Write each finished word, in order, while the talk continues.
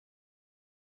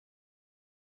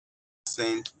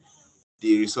send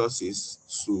the resources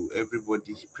to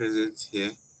everybody present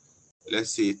here.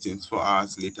 Let's say 24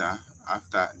 hours later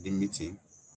after the meeting,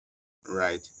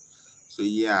 right? So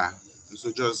yeah,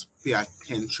 so just pay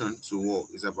attention to what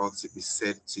is about to be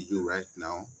said to you right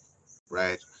now,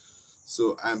 right?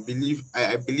 So I believe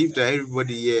that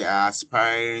everybody here are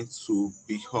aspiring to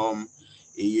become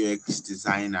a UX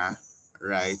designer,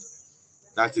 right?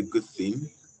 That's a good thing.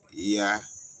 Yeah,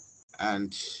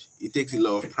 and it takes a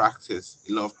lot of practice,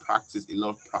 a lot of practice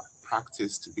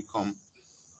to become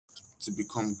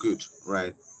good,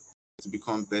 right? To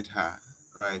become better,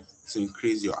 right? To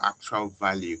increase your actual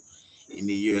value in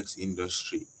the UX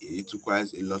industry. It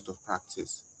requires a lot of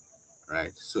practice,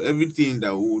 right? So everything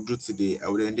that we will do today, I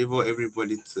would endeavor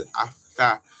everybody to,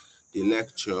 after the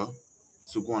lecture,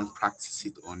 to go and practice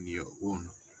it on your own,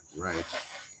 right?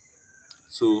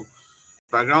 So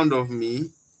background of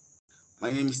me, my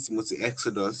name is Timothy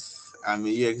Exodus. I'm a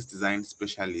UX design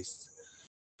specialist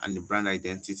and a brand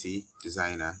identity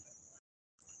designer,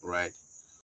 right?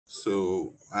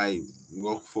 So I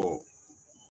work for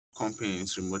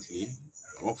companies remotely.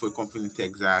 I work for a company in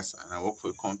Texas and I work for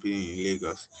a company in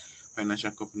Lagos,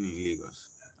 financial company in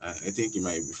Lagos. I think you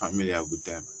might be familiar with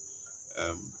them.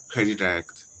 Credit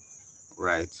Direct,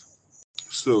 right?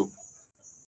 So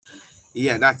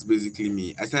yeah, that's basically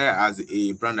me. I started as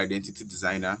a brand identity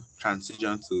designer,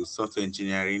 transitioned to software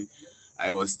engineering.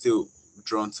 I was still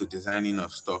drawn to designing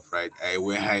of stuff, right?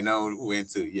 I now went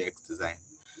to UX design.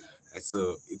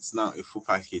 So it's now a full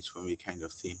package for me kind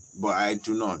of thing. But I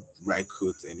do not write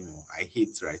codes anymore. I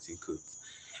hate writing codes.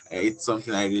 It's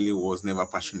something I really was never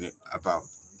passionate about.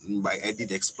 But I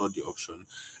did explore the option,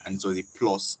 and so the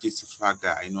plus due to the fact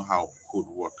that I know how code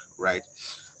work, right?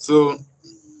 So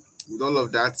with all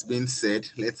of that being said,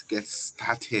 let's get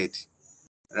started,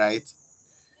 right?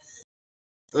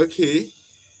 Okay,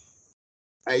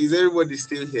 is everybody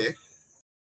still here?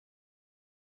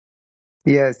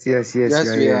 Yes, yes, yes, you Yes,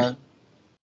 are we here. are.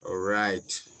 All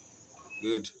right,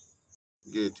 good,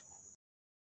 good.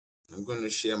 I'm going to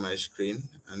share my screen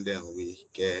and then we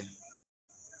get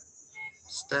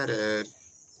started.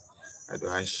 How do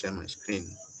I share my screen?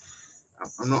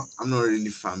 I'm not really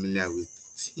familiar with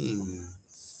Teams.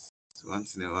 So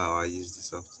once in a while I use the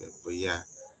software, but yeah,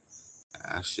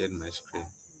 I shared my screen.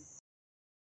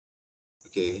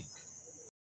 Okay,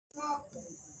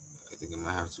 I think I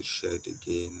might have to share it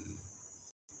again.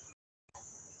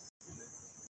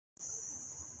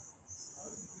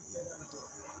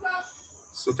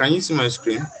 So can you see my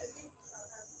screen?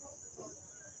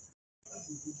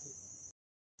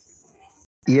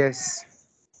 Yes.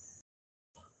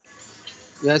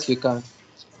 Yes, we can.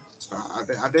 So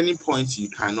at any point you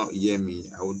cannot hear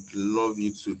me, I would love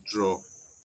you to draw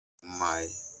my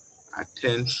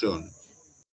attention,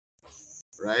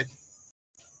 right?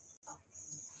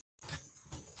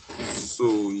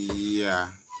 So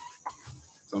yeah,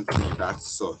 something of that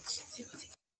sort.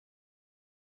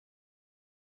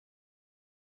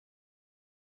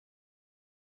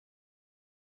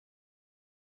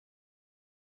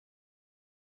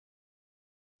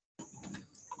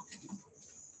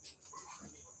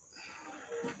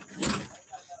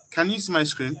 Can you see my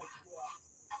screen?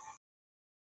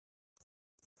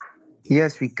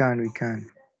 Yes, we can, we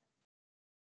can.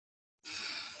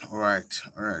 All right,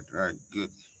 good.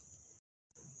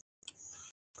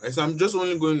 Right, so I'm just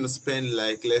only going to spend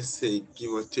like, let's say,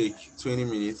 give or take 20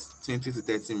 minutes, 20 to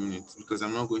 30 minutes, because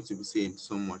I'm not going to be saying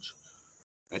so much.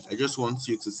 Right? I just want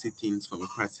you to see things from the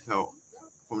practical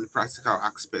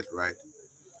aspect, right?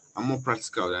 I'm more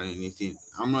practical than anything.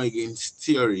 I'm not against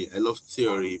theory. I love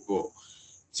theory, but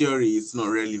theory is not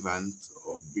relevant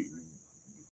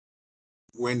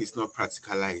when it's not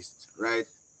practicalized, right?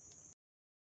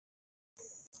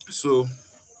 So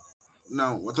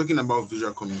now we're talking about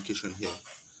visual communication here.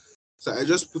 So I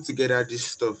just put together this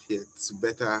stuff here to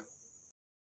better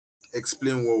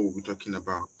explain what we'll be talking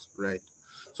about, right?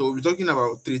 So we'll be talking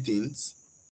about three things,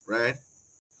 right?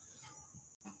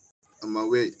 I'm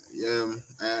aware,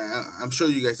 I'm sure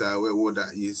you guys are aware what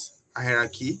that is.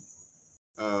 Hierarchy,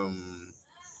 um,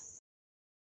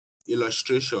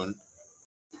 illustration,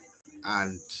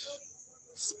 and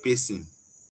spacing,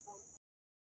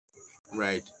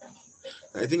 right?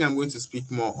 I think I'm going to speak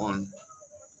more on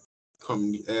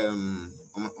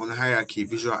on hierarchy,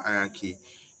 visual hierarchy.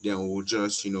 Then we'll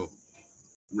just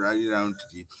rally down to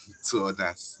the two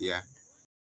others. Yeah.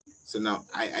 So now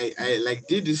I like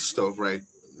did this stuff right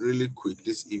really quick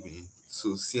this evening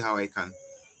to see how I can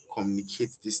communicate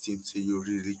this thing to you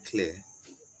really clear.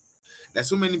 There's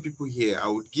so many people here. I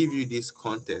would give you this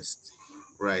contest,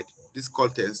 right? This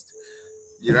contest,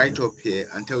 you write up here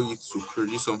and tell you to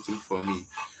produce something for me,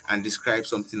 and describe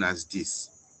something as this,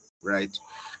 right?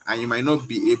 And you might not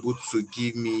be able to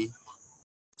give me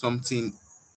something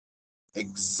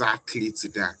exactly to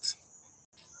that,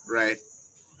 right?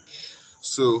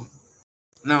 So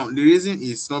now the reason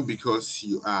is not because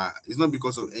it's not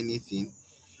because of anything,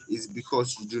 it's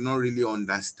because you do not really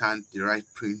understand the right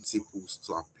principles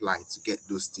to apply to get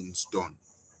those things done,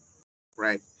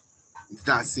 right? It's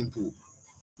that simple.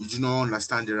 You do not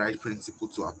understand the right principle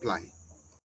to apply,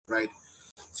 right?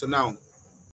 So now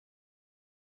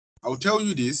I'll tell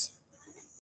you this,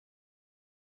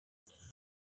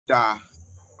 that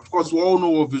of course we all know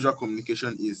what visual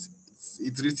communication is.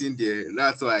 It's written there.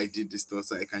 That's why I did this stuff,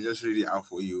 so I can just read it out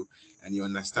for you and you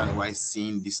understand why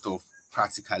seeing this stuff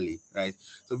practically, right?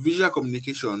 So visual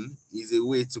communication is a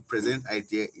way to present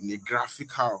idea in a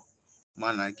graphical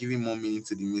manner, giving more meaning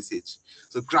to the message.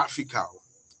 So graphical,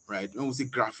 right? When we say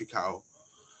graphical,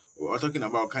 we're talking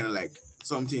about kind of like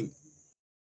something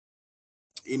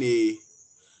in a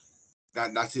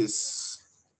that is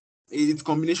it's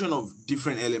combination of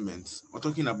different elements. We're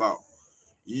talking about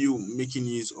you making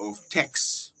use of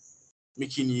text,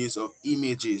 making use of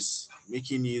images,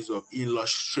 making use of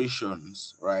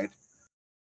illustrations, right?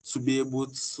 To be able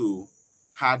to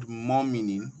add more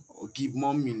meaning or give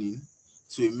more meaning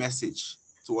to a message,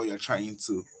 to what you're trying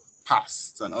to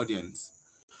pass to an audience,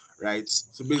 right?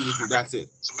 So basically that's it.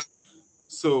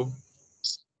 So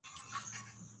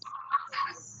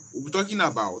we're talking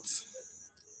about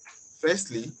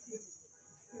firstly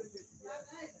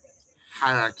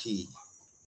hierarchy.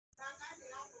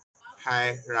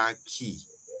 Hierarchy.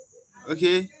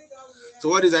 Okay. So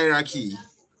what is hierarchy?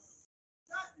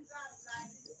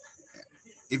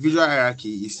 A visual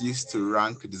hierarchy is used to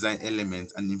rank design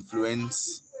elements and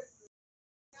influence.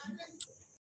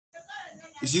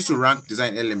 It's used to rank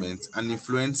design elements and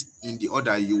influence in the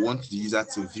order you want the user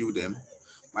to view them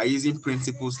by using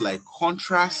principles like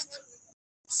contrast,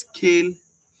 scale,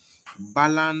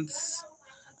 balance,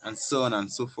 and so on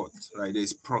and so forth. Right?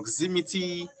 There's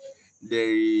proximity.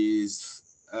 There is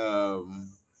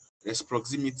there's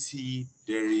proximity.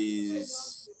 There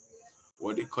is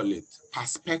what they call it,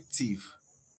 perspective.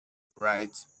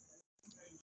 Right?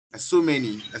 There's so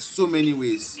many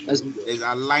ways. Ex- There's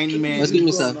alignment. Excuse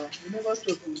me, sir.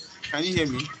 Can you hear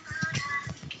me?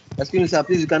 Excuse me, sir.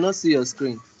 Please, you cannot see your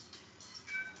screen.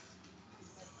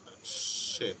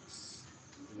 Shit.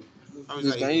 How is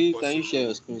Please, that even can you share possible?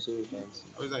 your screen so we can see?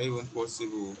 How is that even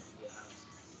possible?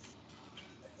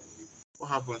 What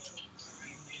happened?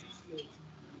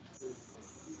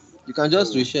 You can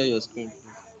just Oh, reshare your screen.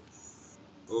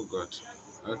 oh God.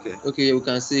 Okay. Okay, we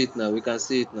can see it now. We can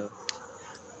see it now.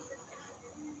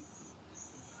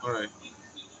 All right.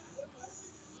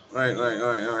 All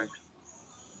right.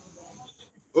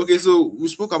 Okay, so we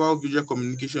spoke about visual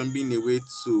communication being a way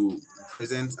to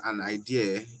present an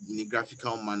idea in a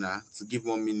graphical manner to give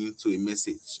more meaning to a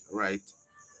message, right?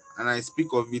 And I speak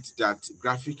of it that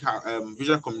graphical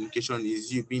visual communication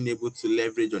is you being able to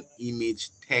leverage on image,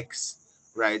 text,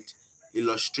 right,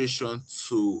 illustration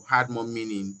to add more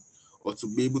meaning or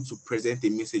to be able to present a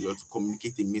message or to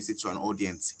communicate a message to an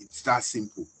audience. It's that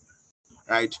simple,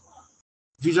 right?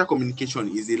 Visual communication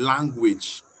is a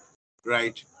language,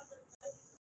 right?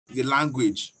 The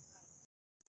language.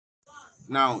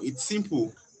 Now it's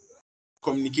simple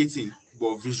communicating,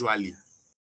 but visually.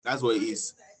 That's what it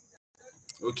is.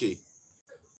 Okay.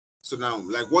 So now,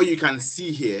 like what you can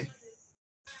see here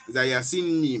is that you're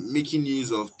seeing me making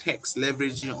use of text,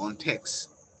 leveraging on text,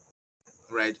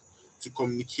 right, to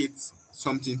communicate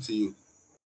something to you,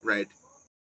 right?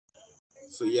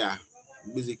 So yeah,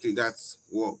 basically that's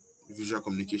what visual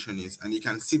communication is. And you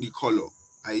can see the color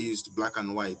I used, black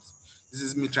and white. This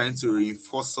is me trying to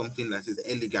reinforce something that is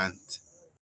elegant,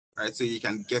 right? So you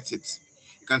can get it.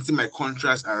 You can see my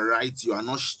contrast are right. You are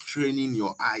not straining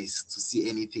your eyes to see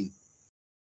anything.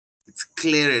 It's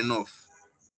clear enough.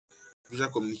 Visual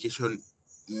communication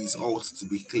is also to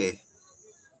be clear.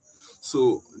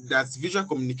 So that visual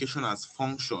communication has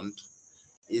functioned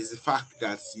is the fact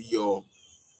that your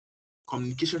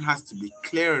communication has to be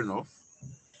clear enough,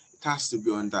 it has to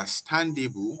be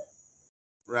understandable,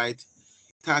 right?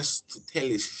 It has to tell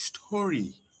a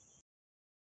story,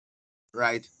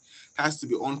 right? It has to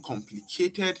be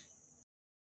uncomplicated.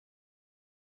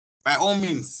 By all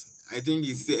means, I think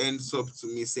it ends up to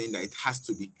me saying that it has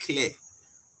to be clear,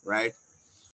 right?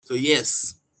 So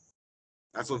yes,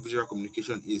 that's what visual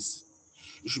communication is.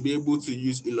 You should be able to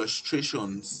use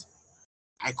illustrations,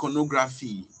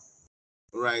 iconography,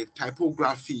 right,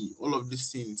 typography, all of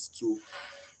these things to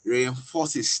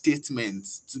reinforce a statement,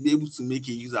 to be able to make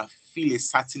a user feel a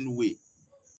certain way.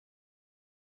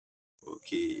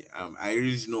 Okay, I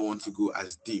really don't want to go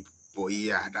as deep, but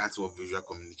yeah, that's what visual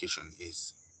communication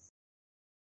is.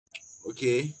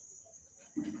 Okay,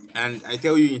 and I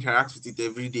tell you, interact with it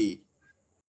every day,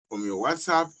 from your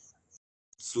WhatsApp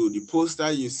to the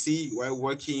poster you see while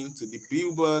working, to the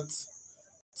billboards,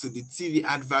 to the TV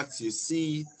adverts you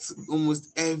see, to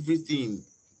almost everything,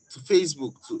 to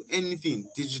Facebook, to anything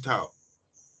digital.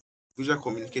 Visual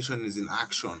communication is in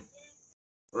action,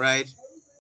 right?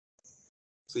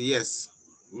 So yes,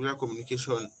 visual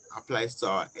communication applies to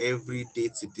our everyday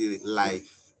to-day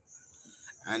life,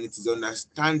 and it is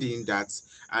understanding that,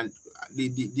 and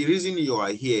the reason you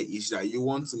are here is that you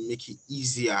want to make it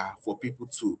easier for people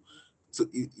to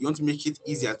you want to make it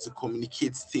easier to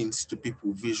communicate things to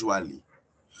people visually.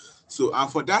 So,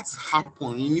 and for that to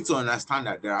happen, you need to understand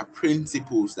that there are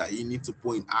principles that you need to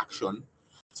put in action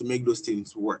to make those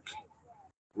things work,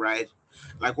 right?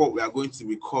 Like what we are going to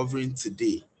be covering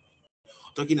today,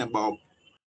 talking about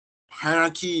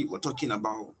hierarchy, we're talking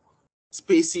about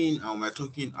spacing, and we're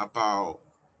talking about,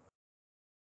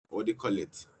 what do you call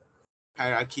it?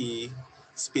 Hierarchy,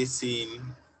 spacing,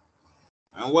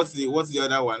 and what's the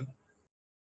other one?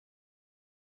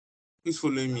 Who's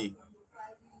following me?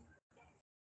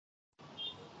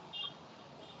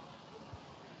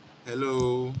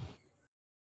 Hello,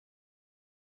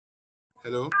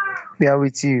 hello. We are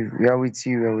with you. We are with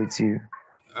you. We are with you.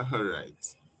 All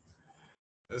right.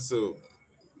 So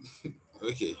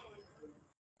okay.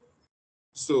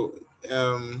 So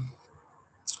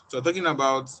so talking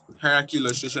about hierarchy,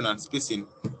 illustration, and spacing,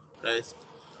 right?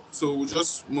 So we'll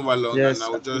just move along and Yes,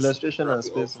 I'll just illustration wrap and it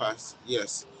up spacing. fast.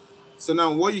 Yes. So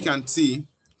now what you can see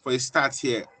for a start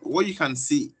here, what you can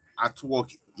see at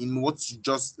work in what's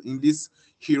just in this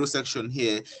hero section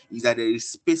here is that there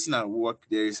is spacing at work,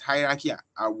 there is hierarchy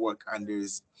at work, and there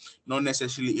is not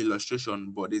necessarily illustration,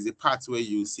 but there's a part where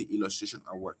you see illustration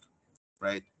at work,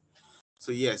 right?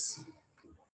 So yes.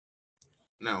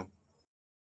 Now,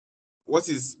 what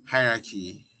is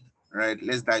hierarchy? Right?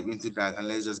 Let's dive into that and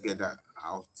let's just get that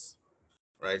out.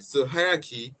 Right? So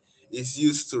hierarchy is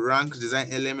used to rank design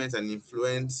elements and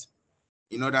influence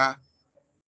in order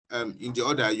in the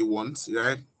order you want,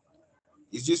 right?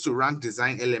 It's used to rank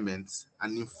design elements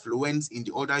and influence in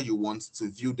the order you want to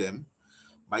view them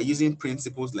by using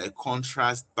principles like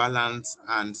contrast, balance,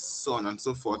 and so on and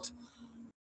so forth.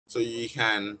 So you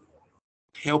can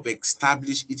help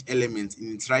establish each element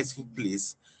in its rightful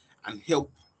place and help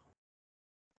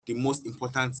the most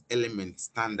important element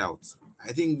stand out.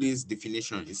 I think this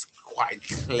definition is quite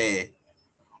clear,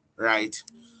 right?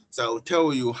 So I'll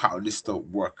tell you how this stuff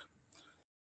work.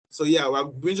 So yeah,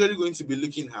 we're usually going to be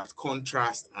looking at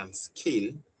contrast and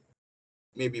scale,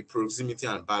 maybe proximity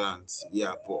and balance.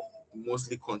 Yeah, but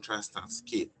mostly contrast and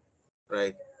scale,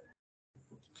 right?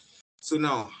 So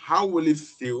now, how will it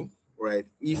feel, right,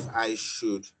 if I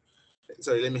should,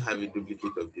 sorry, let me have a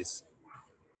duplicate of this,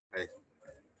 right?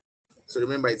 So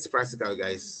remember, it's practical,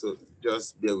 guys. So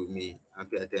just bear with me and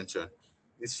pay attention.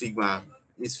 This Figma,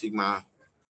 this Figma.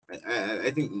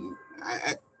 I think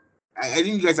I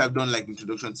think you guys have done like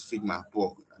introduction to Figma,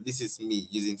 but this is me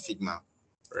using Figma,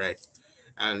 right?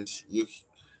 And you,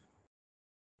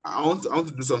 I want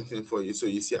to do something for you so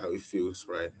you see how it feels,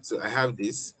 right? So I have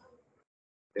this,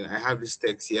 then I have this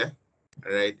text here,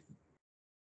 all right?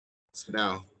 So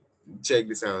now check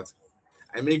this out.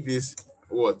 I make this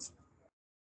what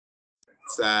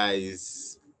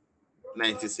size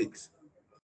 96.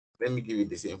 Let me give it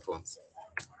the same font,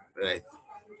 right?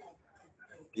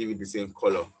 Give it the same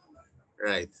color,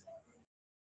 right?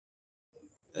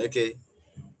 Okay,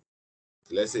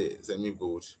 let's say semi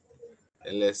bold,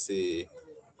 and let's say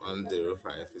 105%,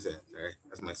 right?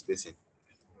 That's my spacing.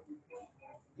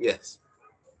 Yes.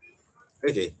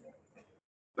 Okay,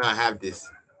 now I have this.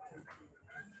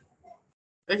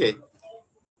 Okay,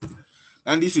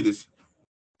 and this is this.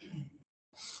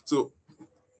 So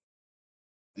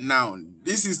now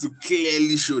this is to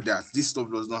clearly show that this stuff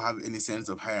does not have any sense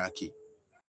of hierarchy,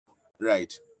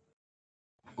 right?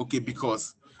 Okay,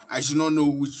 because I should not know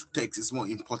which text is more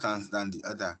important than the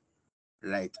other,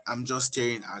 right? I'm just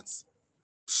staring at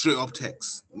straight up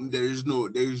text. There is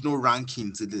no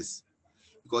ranking to this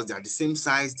because they are the same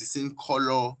size, the same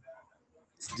color,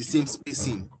 the same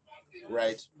spacing,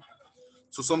 right?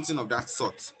 So something of that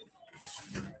sort.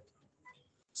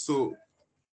 So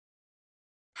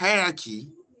hierarchy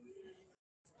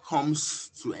comes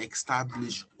to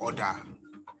establish order.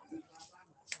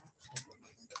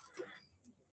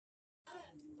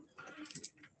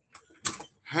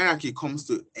 Hierarchy comes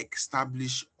to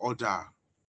establish order,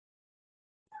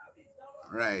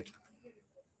 right?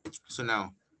 So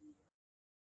now,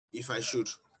 if I should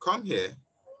come here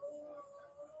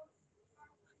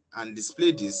and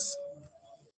display this.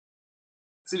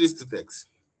 See these two texts,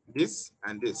 this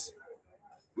and this.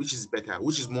 Which is better?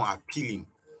 Which is more appealing?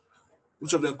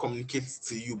 Which of them communicates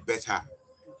to you better?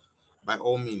 By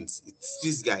all means, it's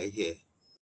this guy here,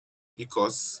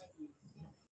 because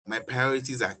my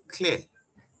priorities are clear.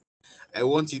 I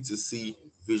want you to see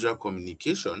visual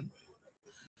communication,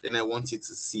 then I want you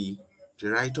to see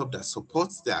the write-up that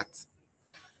supports that,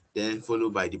 then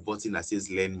followed by the button that says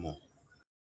learn more.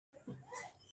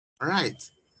 All right.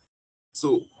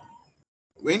 So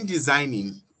when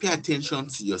designing, pay attention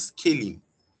to your scaling.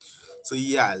 So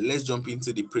yeah, let's jump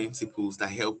into the principles that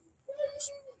help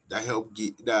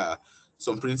get the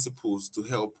some principles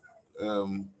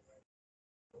um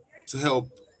to help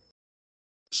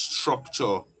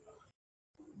structure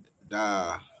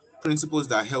the principles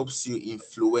that helps you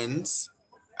influence,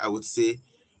 I would say,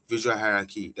 visual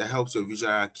hierarchy, that helps your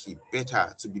visual hierarchy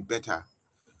better to be better.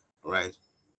 All right.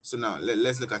 So now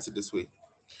let's look at it this way.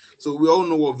 So we all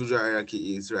know what visual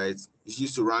hierarchy is, right? It's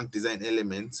used to rank design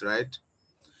elements, right?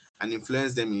 And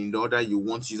influence them in the order you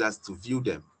want users to view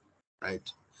them, right?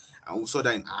 And we saw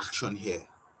that in action here,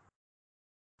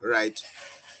 right?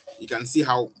 You can see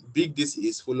how big this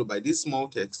is, followed by this small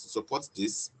text to support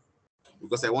this,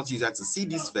 because I want user to see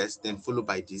this first, then followed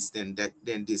by this, then that,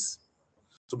 then this.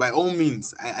 So by all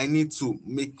means, I need to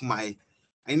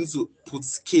I need to put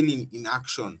scaling in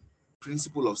action,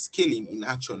 principle of scaling in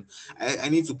action. I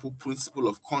need to put principle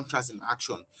of contrast in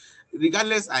action.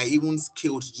 Regardless, I even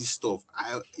scaled this stuff.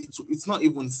 It's not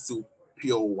even still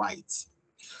pure white.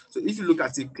 So if you look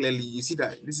at it clearly, you see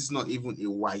that this is not even a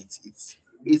white. It's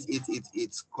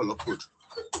color code,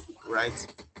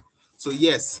 right? So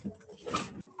yes,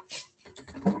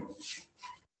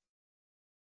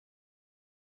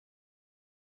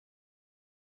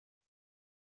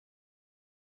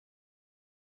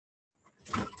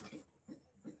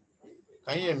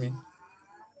 can you hear me?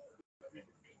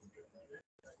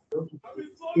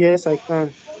 Yes, I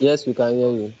can. Yes, we can hear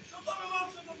you.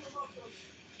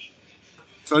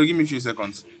 Sorry, give me a few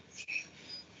seconds.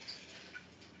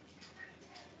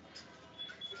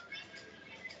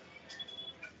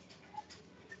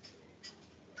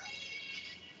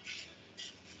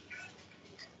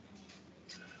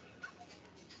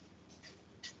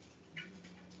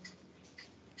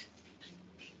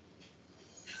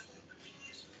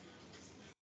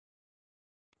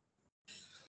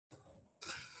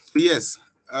 So yes,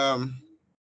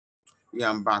 yeah,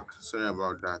 I'm back. Sorry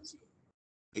about that.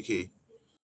 Okay.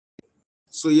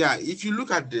 So yeah, if you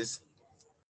look at this,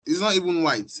 it's not even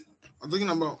white. I'm talking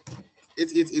about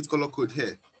it's color code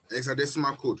here,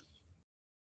 hexadecimal code,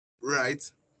 right?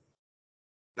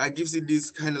 That gives it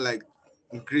this kind of like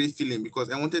gray feeling, because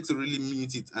I wanted to really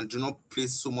mute it and do not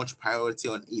place so much priority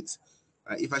on it.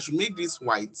 If I should make this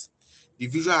white, the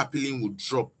visual appealing would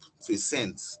drop to a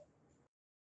sense.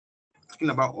 Talking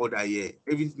about order here,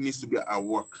 everything needs to be at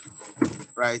work,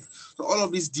 right? So all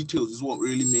of these details is what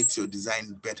really makes your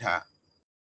design better,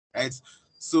 right?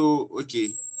 So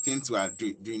okay, since we are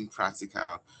doing practical,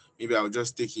 maybe I'll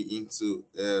just take you into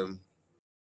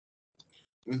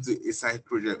a side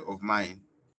project of mine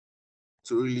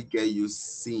to really get you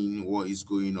seeing what is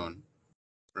going on,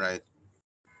 right?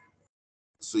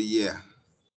 So yeah,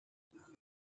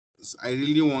 so I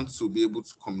really want to be able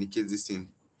to communicate this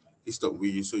stuff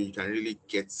with you, so you can really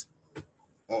get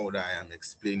all that I am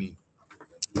explaining.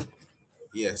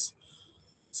 Yes.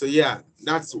 So yeah,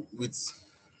 that's with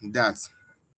that,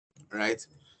 right?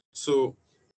 So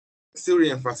still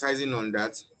re-emphasizing on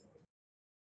that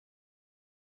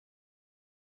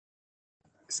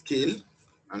scale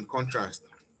and contrast.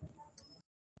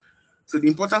 So the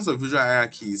importance of visual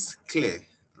hierarchy is clear,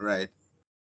 right?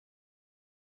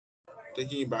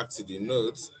 Taking you back to the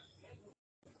notes,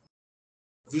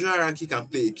 visual hierarchy can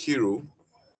play a key role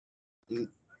in,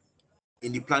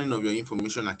 in the planning of your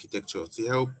information architecture to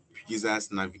help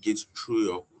users navigate through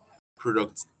your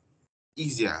product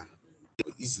easier,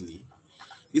 easily.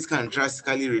 This can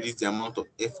drastically reduce the amount of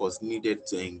effort needed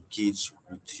to engage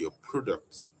with your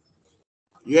product.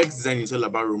 UX design is all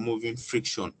about removing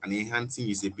friction and enhancing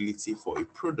usability for a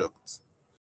product.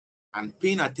 And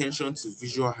paying attention to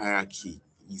visual hierarchy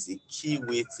is a key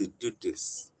way to do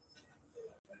this.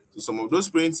 So some of those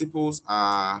principles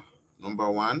are: number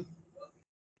one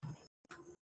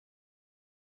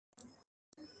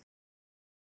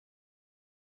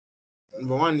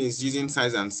is using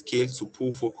size and scale to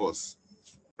pull focus,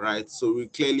 right? So we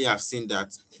clearly have seen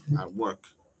that at work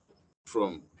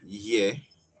from here,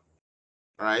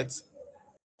 right?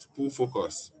 To pull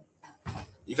focus.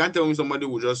 You can't tell me somebody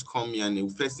will just come here and the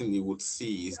first thing he would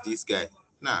see is this guy.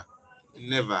 Nah,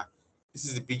 never. This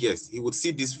is the biggest. He would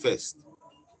see this first.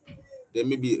 then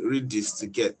maybe read this to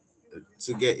get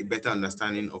a better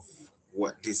understanding of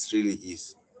what this really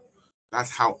is. That's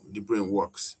how the brain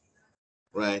works,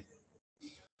 right?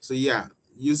 So yeah,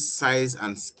 use size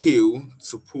and scale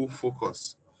to pull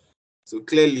focus. So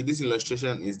clearly this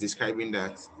illustration is describing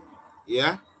that,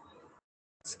 yeah,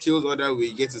 scales other way,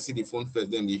 you get to see the phone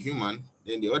first, then the human,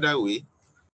 then the other way,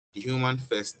 the human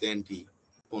first, then the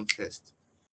phone first.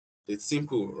 It's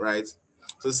simple, right?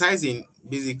 So sizing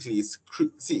basically is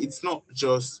see, it's not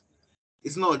just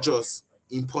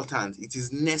important, it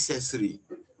is necessary,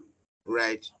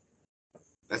 right?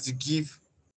 That you give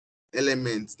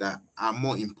elements that are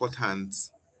more important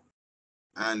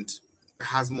and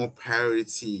has more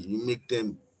priority, you make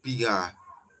them bigger,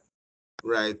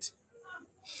 right?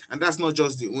 And that's not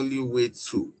just the only way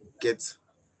to get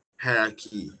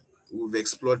hierarchy. We've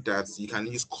explored that. You can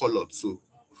use color too.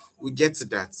 We get to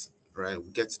that, right? We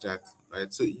get to that,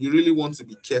 right? So you really want to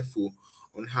be careful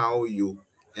on how you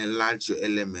enlarge your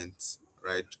elements,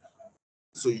 right?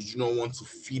 So you do not want to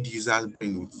feed users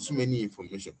brain with too many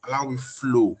information. Allow it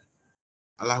flow.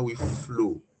 Allow it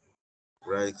flow,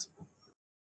 right?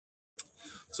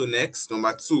 So next,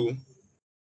 number two,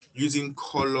 using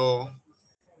color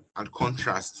and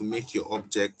contrast to make your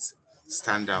object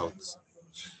stand out.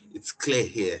 It's clear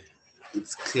here.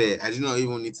 It's clear. I do not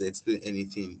even need to explain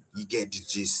anything. You get the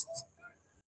gist,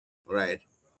 right?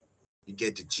 You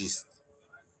get the gist.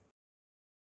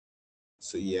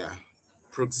 So yeah,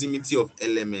 proximity of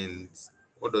elements.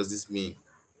 What does this mean?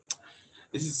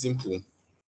 This is simple.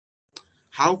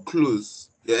 How close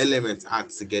your elements are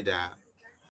together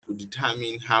will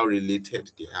determine how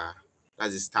related they are.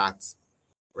 That's the start,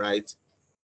 right?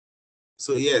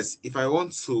 So yes, if I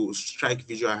want to strike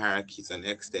visual hierarchy to an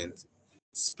extent,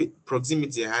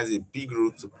 proximity has a big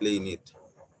role to play in it,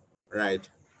 right?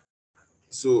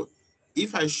 So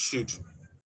if I should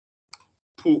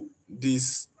put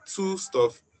these two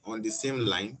stuff on the same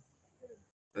line,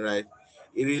 right,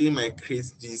 it really might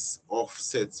create this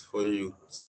offset for you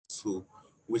too,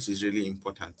 which is really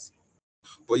important.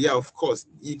 But yeah, of course,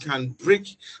 you can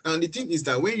break. And the thing is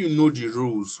that when you know the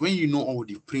rules, when you know all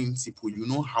the principles, you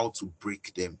know how to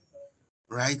break them,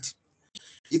 right?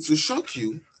 It will shock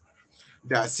you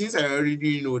that since I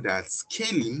already know that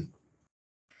scaling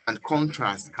and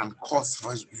contrast can cause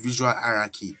visual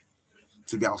hierarchy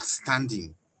to be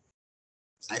outstanding,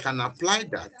 I can apply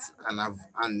that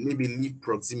and maybe leave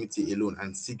proximity alone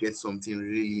and still get something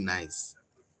really nice,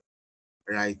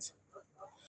 right?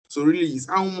 So really, it's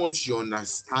how much you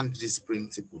understand this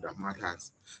principle that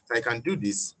matters. So I can do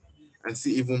this and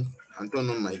see even and turn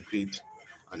on my grid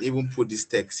and even put this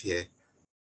text here,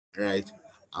 right?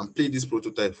 And play this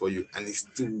prototype for you, and it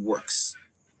still works.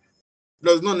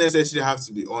 Does not necessarily have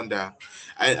to be under.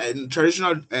 I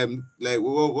traditional like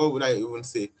what would I even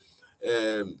say?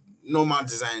 Normal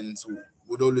designs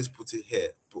would always put it here.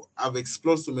 But I've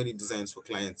explored so many designs for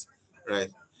clients, right?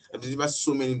 I deliver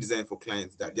so many designs for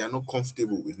clients that they are not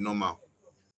comfortable with normal,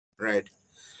 right?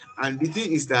 And the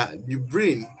thing is that the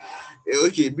brain,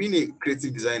 okay, being a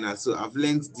creative designer, so I've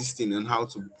learned this thing and how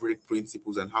to break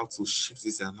principles and how to shift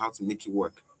this and how to make it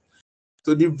work.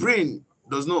 So the brain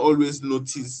does not always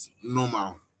notice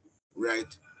normal, right?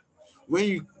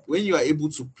 When you are able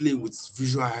to play with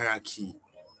visual hierarchy,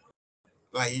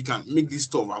 like you can make this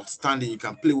stuff outstanding, you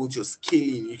can play with your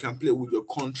scaling, you can play with your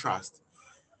contrast,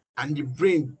 and the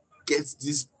brain gets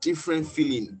this different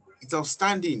feeling. It's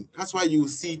outstanding. That's why you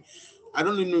see, I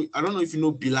don't know if you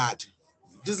know Billard.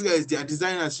 These guys, their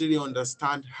designers really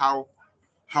understand how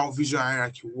visual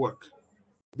hierarchy work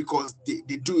because they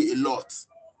do it a lot.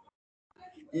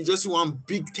 You just see one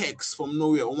big text from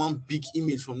nowhere or one big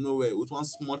image from nowhere with one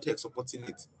small text supporting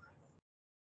it.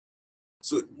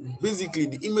 So basically,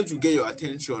 the image will get your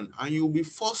attention and you'll be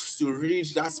forced to read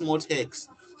that small text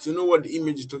to know what the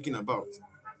image is talking about.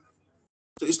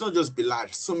 So it's not just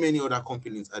Billard. So many other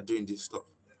companies are doing this stuff.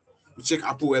 You check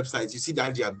Apple websites, you see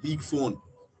that their big phone,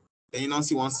 and you now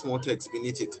see one small text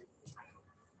beneath it.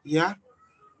 Yeah.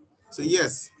 So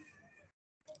yes.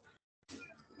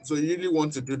 So you really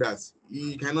want to do that.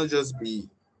 You cannot just be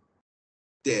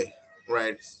there,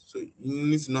 right? So you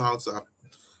need to know how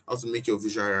to make your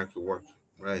visual hierarchy work,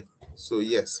 right? So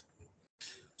yes.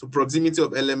 So proximity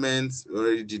of elements, we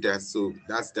already did that. So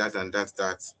that's that and that's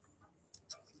that.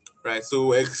 Right. So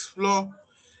we'll explore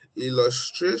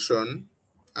illustration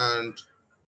and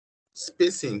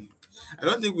spacing. I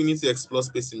don't think we need to explore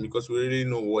spacing because we already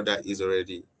know what that is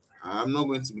already. I'm not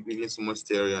going to be giving so much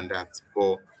theory on that,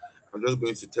 but I'm just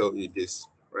going to tell you this,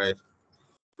 right?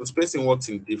 So spacing works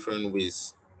in different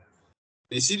ways.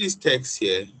 You see this text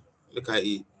here, look at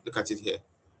it here.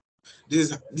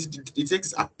 The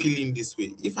text is appealing this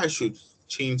way. If I should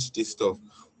change this stuff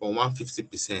from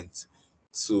 150%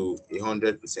 to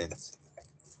 100%,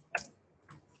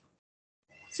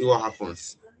 see what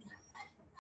happens.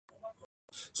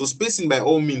 So spacing by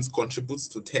all means contributes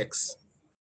to text,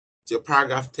 to your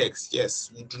paragraph text.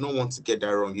 Yes, you do not want to get that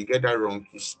wrong. You get that wrong,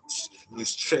 you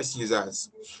stress users,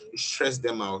 you stress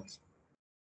them out,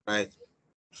 right?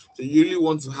 So you really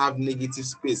want to have negative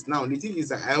space. Now the thing is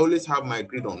that I always have my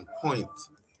grid on point.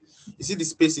 You see the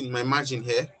space in my margin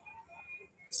here?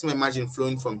 See my margin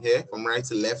flowing from here, from right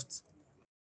to left.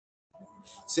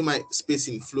 See my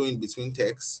spacing flowing between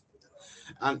text.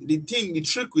 And the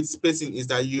trick with spacing is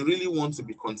that you really want to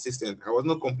be consistent. I was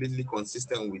not completely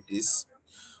consistent with this,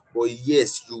 but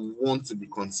yes, you want to be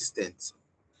consistent.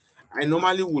 I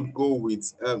normally would go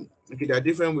with okay, there are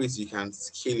different ways you can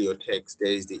scale your text.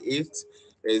 There is the 8,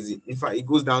 in fact it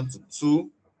goes down to 2,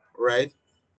 right?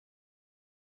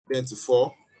 Then to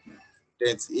 4,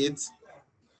 then to 8,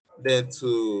 then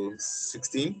to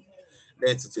 16,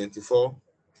 then to 24,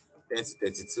 then to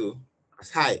 32.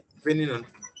 As high, depending on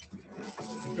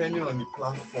the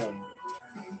platform.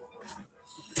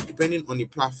 Depending on the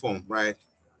platform, right?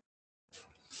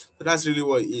 So that's really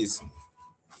what it is.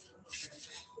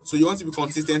 So you want to be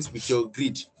consistent with your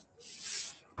grid.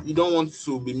 You don't want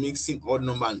to be mixing odd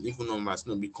number and even numbers.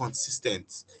 No, be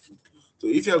consistent. So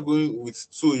if you are going with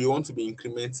 2, you want to be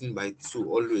incrementing by 2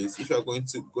 always. If you are going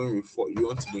with 4, you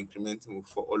want to be incrementing with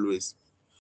 4 always.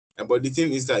 But the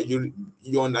thing is that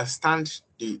you understand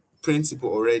the principle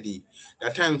already. There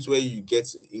are times where you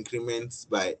get increments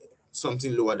by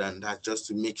something lower than that just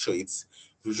to make sure it's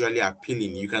visually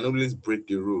appealing. You can always break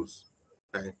the rules,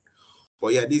 right?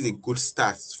 But yeah, this is a good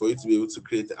start for you to be able to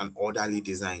create an orderly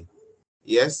design.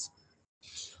 Yes.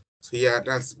 So yeah,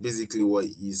 that's basically what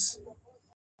it is.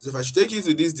 So if I should take you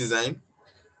to this design,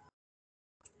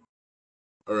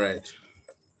 all right.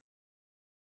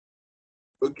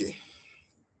 Okay.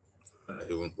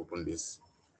 I won't open this.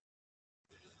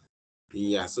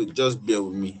 Yeah, so just bear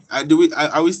with me.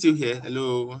 Are we still here?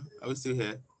 Hello, are we still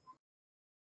here?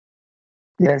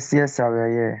 Yes, yes, sir, we are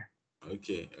here.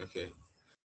 Okay, okay.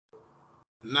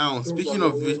 Now, speaking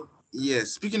of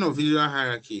visual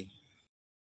hierarchy,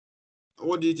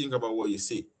 what do you think about what you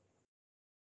say?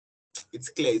 It's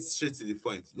clear, it's straight to the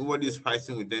point. Nobody is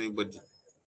fighting with anybody,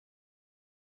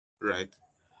 right?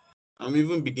 I'm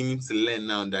even beginning to learn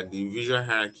now that the visual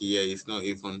hierarchy here is not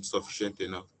even sufficient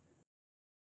enough.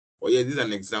 But yeah, this is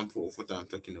an example of what I'm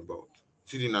talking about.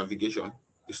 See the navigation,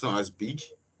 it's not as big.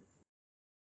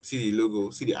 See the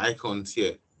logo, see the icons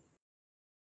here,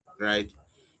 right?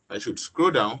 I should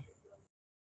scroll down,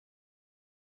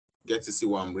 get to see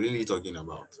what I'm really talking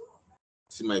about.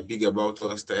 See my big about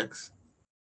us text,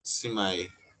 see my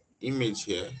image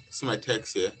here, see my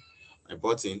text here, my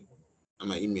button, and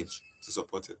my image to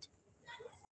support it,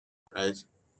 right? So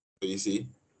you see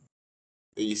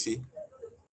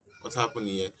what's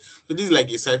happening here. So this is like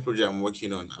a side project I'm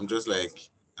working on. I'm just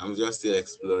still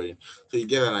exploring. So you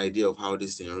get an idea of how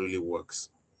this thing really works,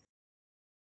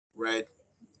 right?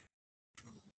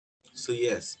 So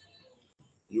yes,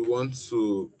 you want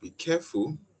to be careful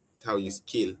with how you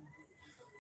scale.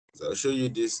 So I'll show you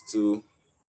this to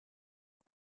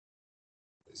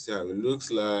see how it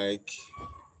looks like.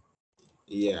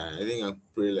 Yeah, I think I'm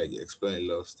pretty like exploring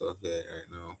a lot of stuff here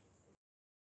right now.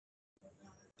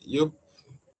 Yup.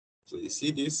 So you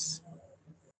see this?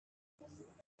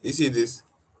 You see this?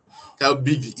 How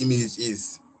big the image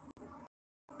is,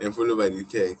 and followed by the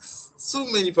text. So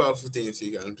many powerful things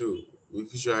you can do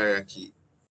with visual hierarchy.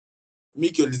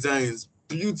 Make your designs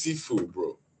beautiful,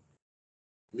 bro.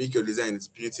 Make your designs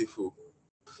beautiful.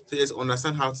 So just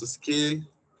understand how to scale.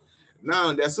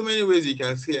 Now, there are so many ways you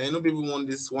can scale. I know people want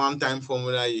this one-time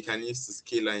formula you can use to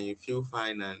scale and you feel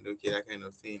fine and okay, that kind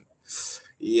of thing.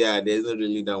 Yeah, there's not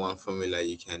really that one formula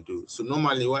you can do. So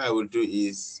normally what I would do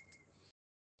is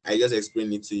I just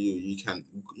explain it to you.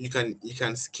 You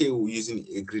can scale using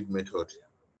a grid method,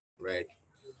 right?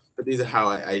 So this is how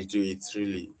I do it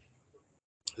really.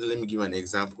 So let me give an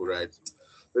example, right?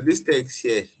 So this text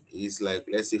here is like,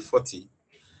 let's say 40.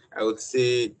 I would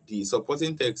say the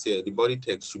supporting text here, the body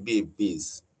text should be a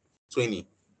base 20.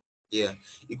 Yeah,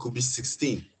 it could be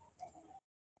 16,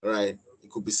 right? It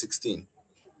could be 16, it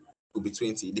could be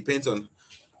 20. It depends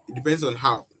on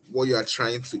how what you are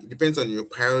trying to. It depends on your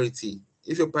priority.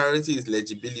 If your priority is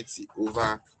legibility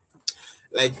over,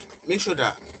 like, make sure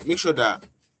that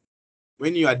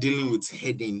when you are dealing with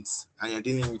headings and you're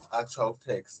dealing with actual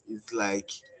text, it's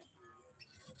like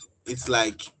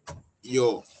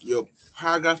your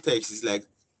paragraph text is like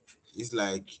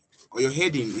or your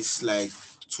heading is like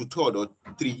 2/3 or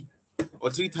 3,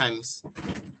 or 3 times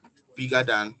bigger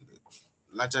than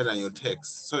larger than your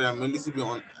text. Sorry, I'm a little bit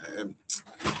on. Um,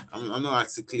 I'm not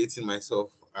articulating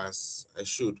myself as I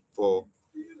should for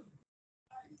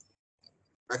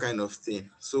that kind of thing.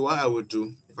 So what I would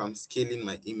do if I'm scaling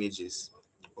my images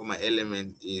or my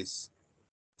element is,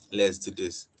 let's do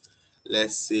this.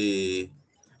 Let's say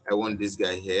I want this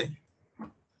guy here,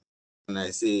 and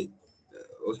I say,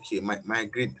 okay, my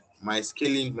grid, my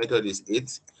scaling method is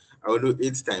 8. I will do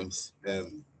 8 times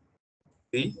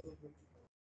 3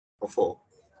 or 4.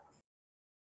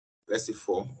 Let's say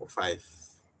 4 or 5.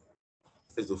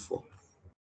 Let's do 4.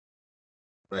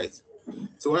 Right.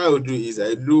 So what I will do is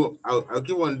I'll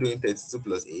keep on doing 32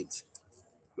 plus 8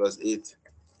 plus 8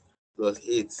 plus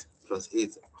 8 plus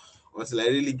 8 until I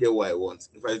really get what I want.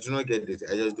 If I do not get it,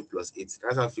 I just do plus 8.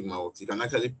 That's how Figma works. You can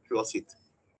actually plus it,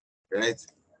 right?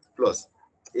 Plus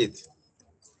 8.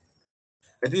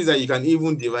 The thing is that you can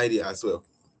even divide it as well.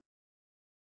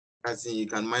 As in, you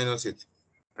can minus it,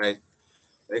 right?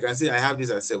 I can say I have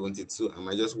this at 72, and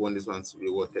I just want this one to be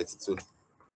what, 32. It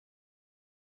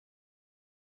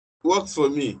works for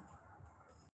me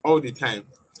all the time.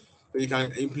 So you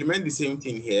can implement the same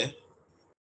thing here.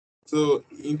 So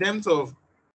in terms of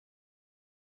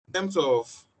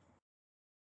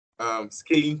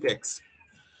scaling text,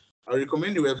 I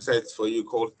recommend the website for you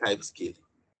called TypeScale,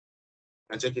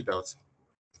 and check it out.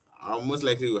 I'll most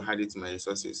likely will add it to my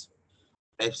resources.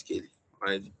 TypeScale,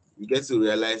 right? You get to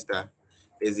realize that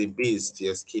there's a base to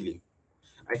your scaling.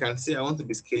 I can say I want to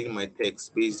be scaling my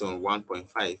text based on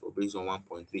 1.5 or based on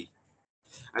 1.3.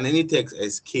 And any text I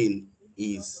scale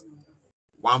is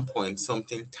 1 point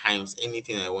something times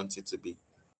anything I want it to be.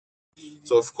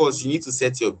 So of course you need to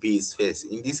set your base first.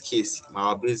 In this case,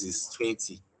 our base is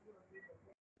 20.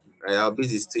 Right? Our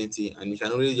base is 20, and you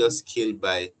can only just scale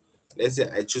by, let's say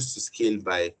I choose to scale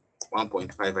by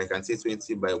 1.5. I can say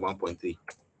 20 by 1.3.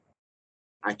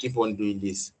 I keep on doing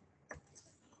this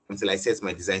until I set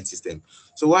my design system.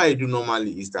 So what I do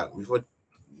normally is that before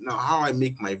now, how I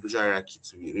make my visual hierarchy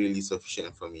to be really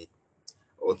sufficient for me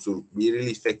or to be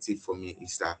really effective for me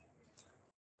is that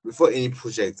before any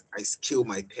project, I scale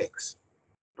my text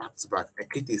back to back. I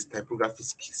create a typography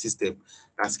system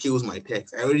that scales my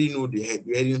text. I already know the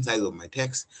heading size of my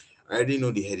text. I already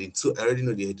know the heading 2. I already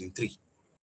know the heading 3.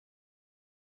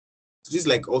 So this is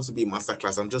like also be a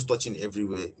masterclass. I'm just touching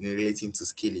everywhere in relating to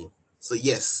scaling. So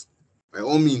yes, by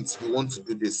all means, we want to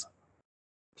do this.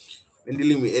 When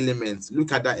dealing with elements,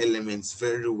 look at that elements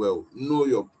very well.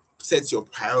 Set your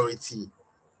priority.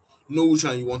 Know which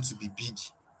one you want to be big.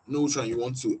 Know which one you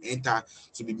want to enter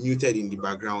to be muted in the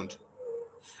background.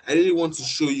 I really want to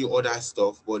show you other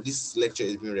stuff, but this lecture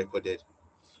is being recorded.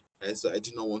 Right? So I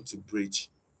do not want to breach.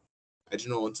 I do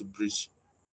not want to breach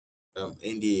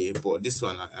NDA, but this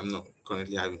one I'm not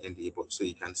currently having NDA, but so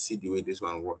you can see the way this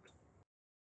one works.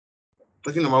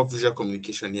 Talking about visual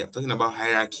communication here, talking about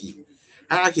hierarchy.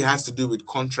 Hierarchy has to do with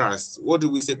contrast. What do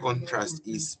we say contrast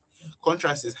is?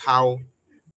 Contrast is how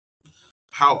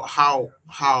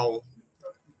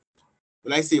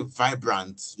will I say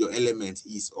vibrant your element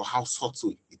is, or how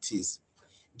subtle it is,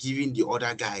 giving the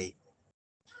other guy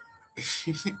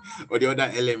or the other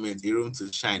element a room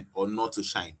to shine or not to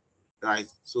shine. Right?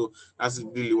 So that's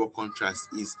really what contrast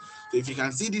is. So if you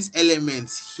can see these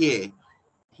elements here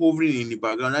hovering in the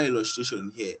background, that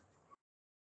illustration here,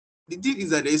 the thing is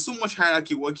that there is so much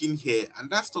hierarchy working here, and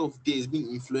that stuff there is being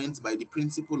influenced by the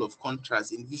principle of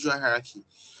contrast in visual hierarchy,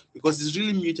 because it's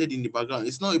really muted in the background.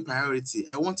 It's not a priority.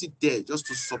 I want it there just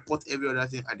to support every other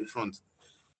thing at the front.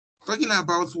 Talking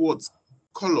about what?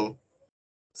 Color,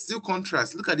 still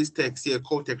contrast. Look at this text here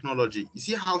called technology. You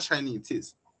see how shiny it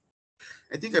is?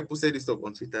 I think I posted this up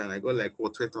on Twitter and I got like,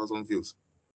 what, 12,000 views.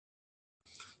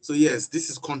 So yes, this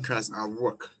is contrast at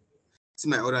work. See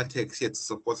my other text here to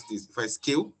support this. If I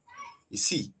scale, you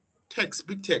see text,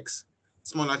 big text,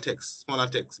 smaller text, smaller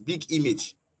text, big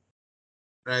image,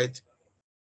 right?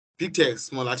 Big text,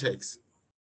 smaller text,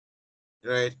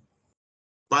 right?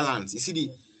 Balance. You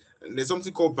see there's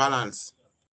something called balance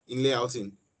in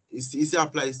layouting. It still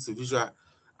applies to visual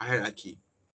hierarchy.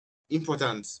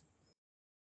 Importance,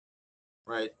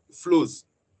 right? Flows,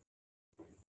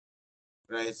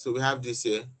 right? So we have this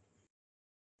here.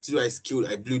 See, I scaled,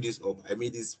 I blew this up, I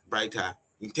made this brighter.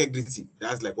 Integrity.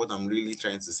 That's like what I'm really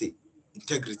trying to say.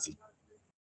 Integrity,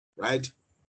 right?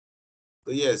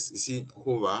 So yes, you see,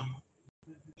 hover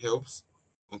helps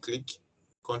on click,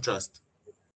 contrast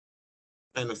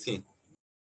kind of thing.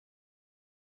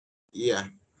 Yeah.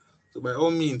 So by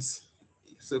all means,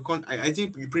 so I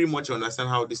think you pretty much understand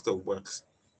how this stuff works,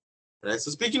 right? So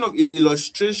speaking of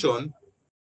illustration,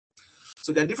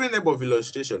 So there are different type of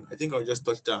illustration. I think I'll just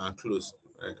touch down and close.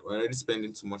 Right? We're already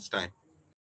spending too much time.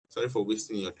 Sorry for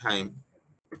wasting your time.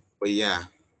 But yeah.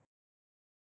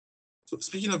 So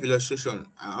speaking of illustration,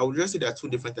 I would just say there are two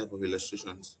different type of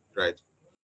illustrations, right?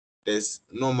 There's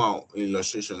normal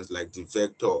illustrations like the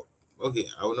vector. Okay,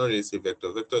 I will not really say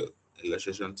vector. Vector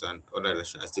illustrations and other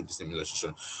illustrations are still the same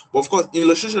illustration. But of course,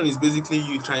 illustration is basically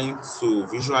you trying to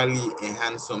visually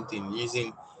enhance something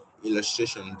using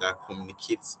illustration that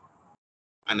communicates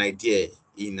an idea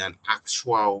in an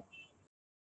actual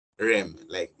realm.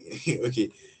 Like okay,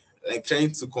 like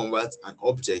trying to convert an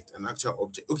object, an actual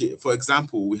object. Okay, for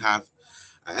example, we have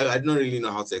I don't really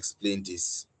know how to explain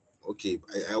this. Okay,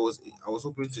 I was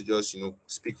hoping to just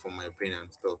speak from my brain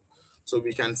and stuff. So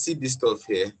we can see this stuff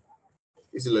here.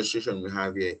 This illustration we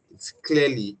have here.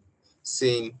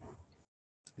 Saying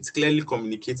it's clearly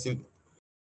communicating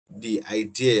the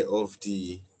idea of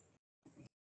the.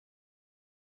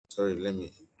 Sorry, let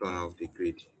me turn off the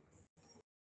grid.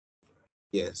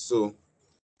 Yeah, so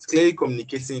it's clearly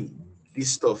communicating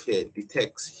this stuff here, the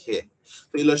text here.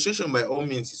 So illustration by all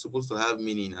means is supposed to have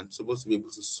meaning and supposed to be able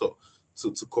to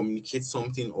to communicate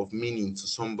something of meaning to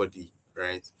somebody,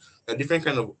 right? A different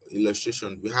kind of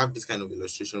illustration. We have this kind of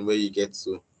illustration where you get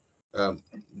to um,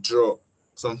 draw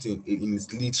something in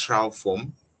its literal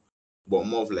form, but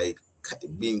more of like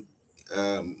being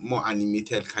more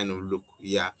animated kind of look.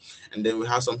 Yeah. And then we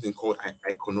have something called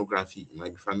iconography. You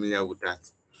might be familiar with that,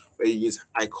 where you use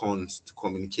icons to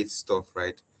communicate stuff,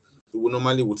 right? So we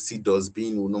normally would see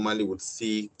dustbin, we normally would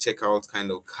see checkout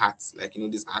kind of carts, like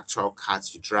these actual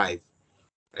carts you drive.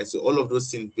 Right. So all of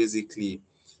those things basically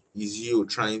is you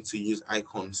trying to use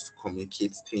icons to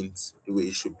communicate things the way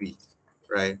it should be.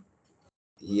 Right.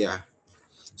 Yeah.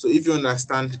 So if you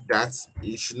understand that,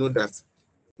 you should know that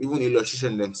even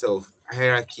illustration themselves,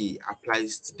 hierarchy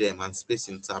applies to them and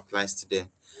spacing applies to them.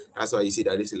 That's why you see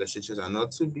that these illustrations are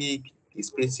not too big, the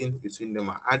spacing between them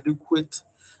are adequate,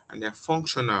 and they're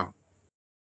functional.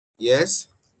 Yes.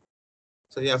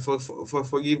 So yeah, for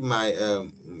forgive my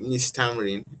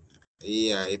misstammering.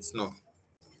 Yeah, it's not.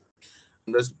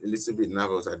 I'm just a little bit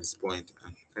nervous at this point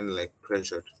and kind of like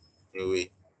pressured in a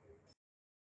way.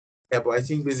 Yeah, but I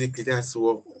think basically that's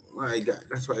what I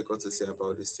got to say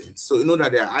about this thing. So you know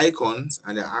that there are icons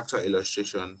and there are actual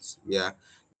illustrations. Yeah,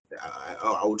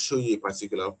 I would show you a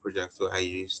particular project where I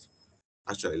used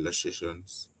actual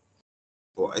illustrations,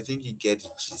 but I think you get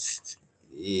the gist.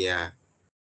 Yeah.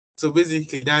 So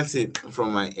basically, that's it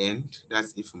from my end.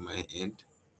 That's it from my end.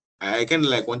 I kind of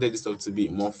like wanted this stuff to be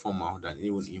more formal than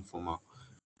even informal.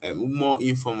 More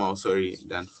informal, sorry,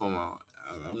 than formal.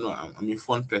 I'm not. I'm a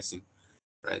fun person,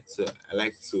 right? So I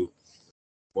like to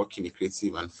work in a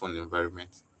creative and fun environment,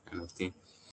 kind of thing.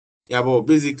 Yeah, but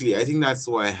basically, I think that's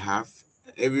what I have.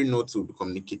 Every note will be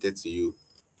communicated to you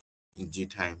in due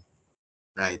time.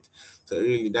 Right. So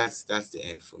really that's the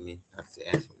end for me. That's the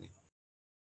end for me.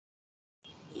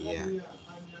 Yeah.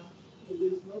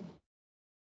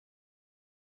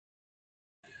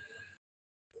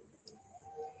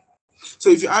 So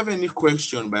if you have any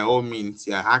question, by all means,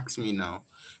 yeah, ask me now.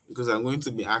 Because I'm going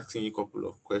to be asking you a couple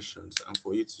of questions and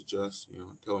for you to just,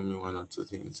 tell me one or two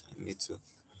things I need to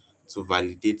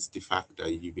validate the fact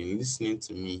that you've been listening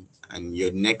to me and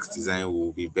your next design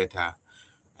will be better.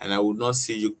 And I would not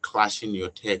see you clashing your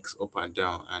text up and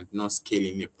down and not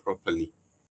scaling it properly.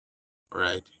 All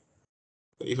right.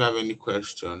 If you have any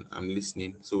question, I'm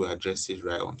listening, so we address it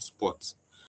right on spot.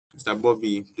 Mr.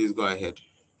 Bobby, please go ahead.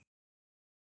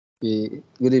 Okay.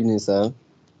 Good evening, sir.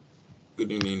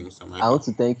 Good evening, Mr. I Michael. want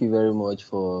to thank you very much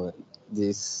for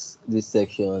this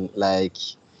section. Like,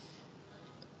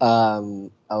 I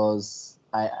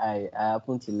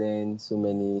happened to learn so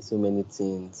many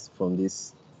things from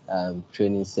this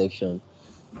training section.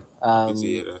 Good to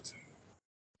hear Um, that.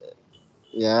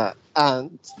 yeah,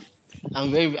 and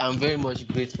I'm very much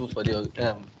grateful for the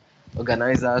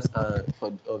organizers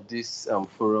for of this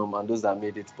forum and those that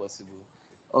made it possible.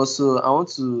 Also, I want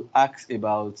to ask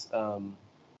about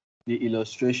the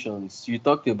illustrations. You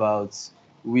talked about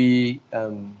we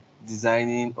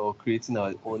designing or creating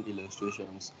our own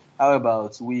illustrations. How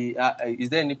about we? Is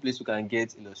there any place we can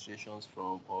get illustrations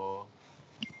from, or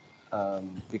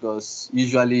because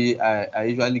usually I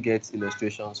usually get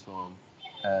illustrations from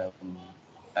um,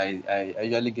 I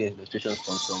usually get illustrations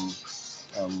from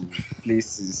some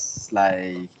places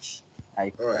like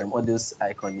All right. all those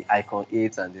icon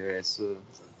 8 and the rest. So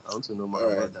I want to know more All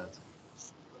right. about that.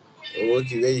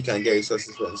 Okay, where you can get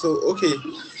resources from. So, okay,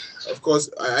 of course,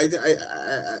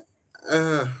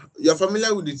 you're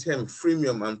familiar with the term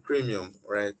freemium and premium,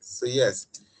 right? So, yes,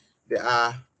 there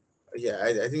are, yeah,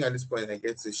 I think at this point I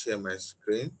get to share my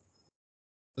screen.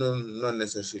 No, not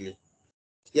necessarily.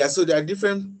 Yeah, so there are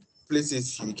different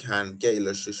places you can get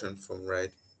illustration from,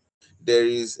 right? There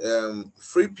is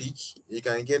free pick. You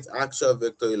can get actual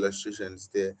vector illustrations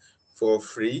there for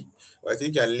free. But I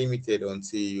think you're limited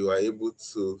until you are able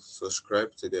to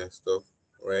subscribe to their stuff,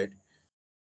 right?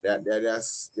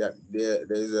 There's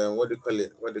what do you call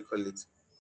it? What do you call it?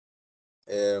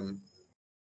 Um,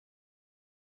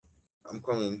 I'm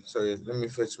coming. Sorry, let me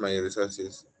fetch my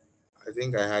resources. I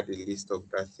think I had a list of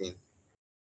that thing.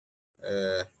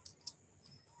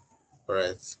 All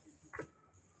right.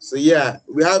 So yeah,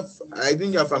 we have. I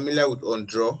think you're familiar with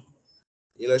OnDraw.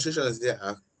 Illustrations there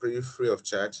are pretty free of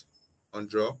charge.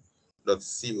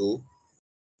 OnDraw.co,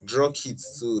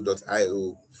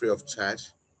 drawkit2.io, free of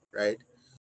charge, right?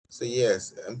 So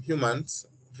yes, humans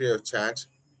free of charge.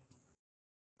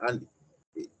 And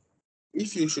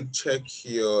if you should check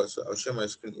your, so I'll share my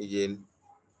screen again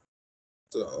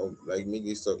to like make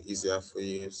this stuff easier for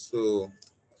you. So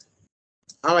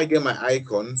how I get my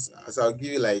icons, so I'll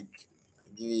give you like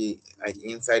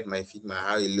inside my Figma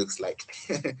how it looks like.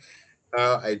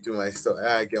 How I do my stuff,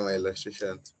 how I get my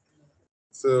illustrations.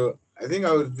 So I think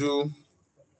I would do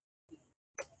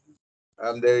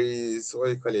there is what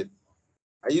do you call it?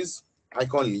 I use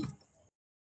Iconly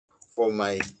for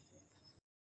my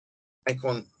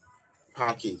icon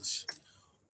package.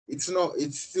 It's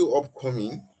still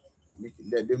upcoming.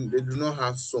 They do not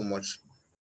have so much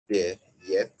there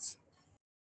yet,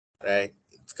 right?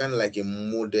 It's kind of like a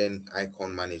modern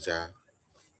icon manager.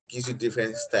 Gives you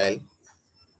different style,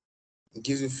 it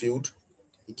gives you field,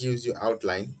 it gives you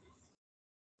outline,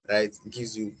 right? It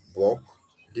gives you bulk,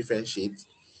 different shades,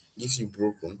 gives you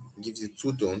broken, gives you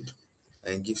two-toned,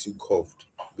 and gives you curved,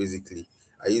 basically.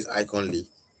 I use Iconly.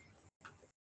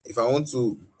 If I want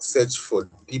to search for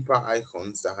deeper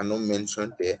icons that are not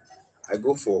mentioned there, I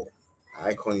go for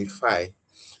Iconify.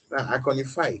 Now,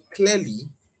 Iconify clearly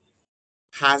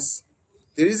has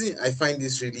the reason I find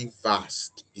this really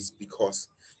vast is because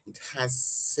it has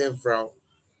several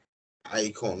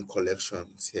icon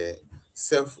collections here,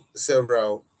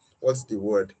 several, what's the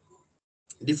word?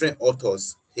 Different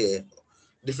authors here,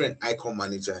 different icon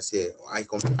managers here, or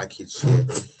icon package here.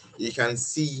 You can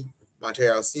see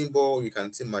material symbol, you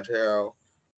can see material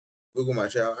Google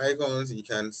material icons, you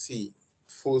can see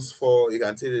phosphor, you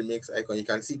can see remix icon, you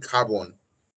can see carbon.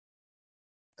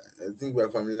 I think we are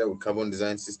familiar with carbon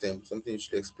design system, something you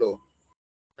should explore.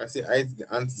 I see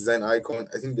ant design icon.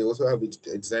 I think they also have a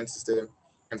design system.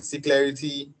 And see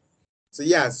clarity. So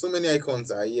yeah, so many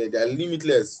icons are here. They are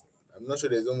limitless. I'm not sure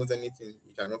there's almost anything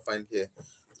you cannot find here.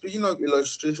 Speaking of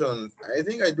illustration, I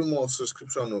think I do more of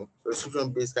subscription or subscription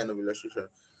based kind of illustration.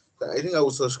 So I think I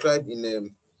will subscribe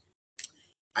in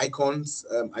icons.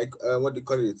 What do you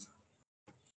call it?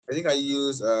 I think I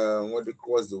use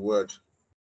what's the word?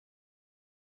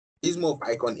 I use more of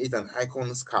Icon 8 and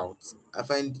Icon Scout. I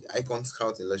find Icon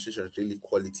Scout illustration really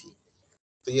quality.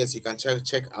 So yes, you can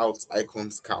check out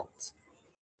Icon Scout.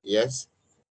 Yes,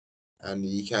 and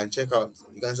you can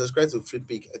subscribe to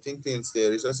FreePick. I think things the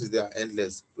resources there are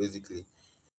endless basically.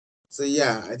 So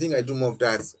yeah, I think I do more of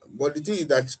that. But the thing is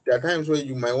that there are times where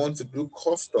you might want to do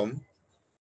custom,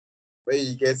 where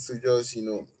you get to just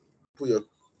put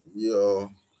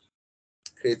your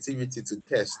creativity to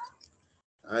test,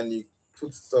 and you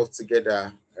put stuff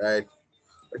together, right?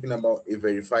 Talking about a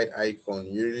verified icon,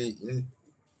 you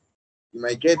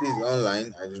might get this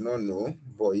online. I do not know,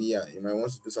 but yeah, you might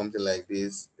want to do something like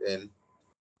this. Then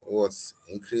what?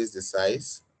 Increase the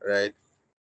size, right?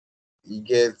 You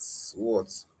get what?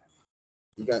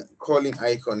 You can call in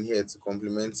icon here to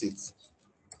complement it.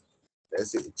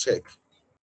 Let's say check,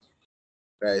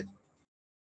 right?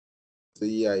 So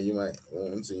yeah, you might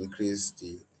want to increase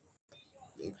the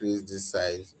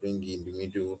size, bring it in the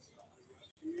middle.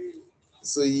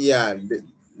 So yeah,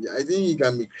 I think you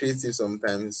can be creative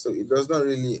sometimes. So it does not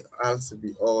really have to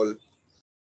be all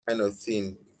kind of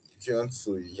thing. If you want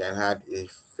to, you can add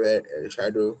a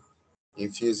shadow,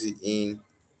 infuse it in,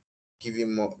 give it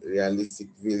more realistic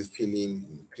feeling,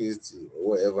 increase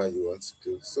whatever you want to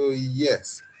do. So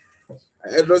yes,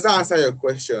 does that answer your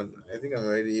question? I think I'm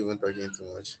already even talking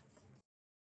too much.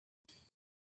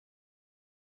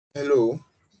 Hello,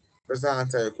 does that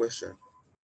answer your question?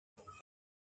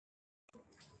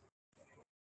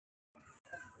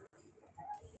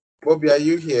 Bobby, are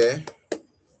you here?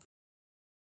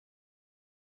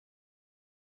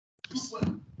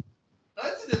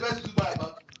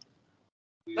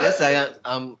 Yes, I am.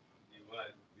 All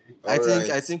I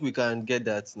right, think we can get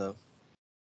that now.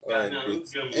 all right,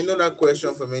 great. Any other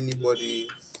question from anybody?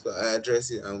 So I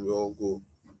address it and we all go.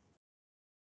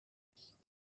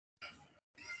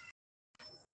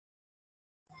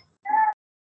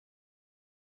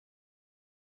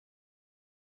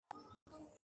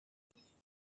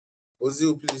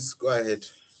 Ozil, please go ahead.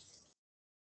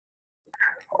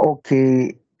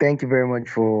 Okay, thank you very much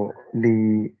for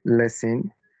the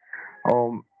lesson.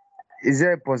 Um, is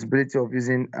there a possibility of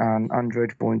using an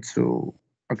Android phone to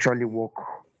actually work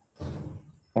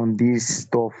on this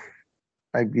stuff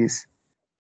like this?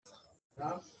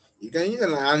 You can use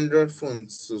an Android phone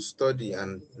to study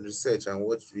and research and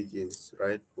watch videos,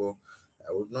 right? But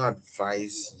I would not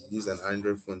advise you use an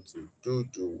Android phone to do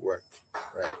the work,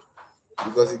 right?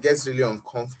 Because it gets really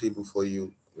uncomfortable for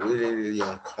you, really, really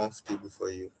uncomfortable for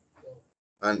you,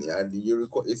 and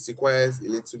it requires a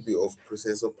little bit of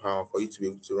processor power for you to be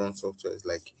able to run softwares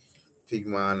like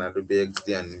Figma and Adobe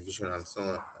XD and InVision and so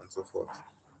on and so forth.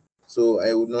 So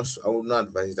I would not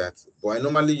advise that. But I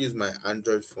normally use my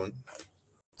Android phone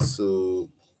to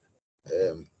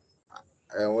um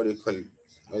what do you call it?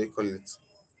 What do you call it?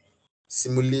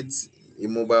 Simulate a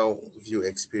mobile view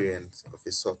experience of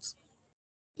a sort.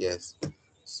 Yes.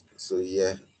 So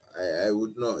yeah, I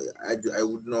would not I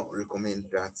would not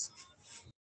recommend that.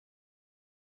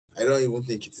 I don't even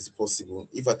think it is possible.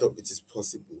 If I thought it is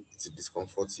possible, it will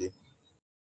discomfort you.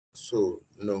 So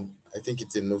no, I think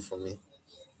it's a no for me.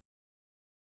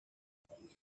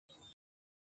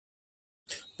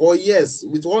 But yes,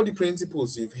 with all the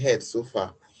principles you've heard so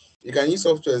far, you can use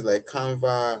softwares like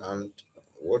Canva and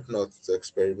whatnot to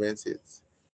experiment it.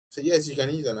 So yes, you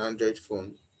can use an Android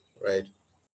phone, right?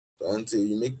 Until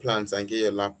you make plans and get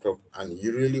your laptop and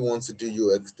you really want to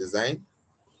do UX design,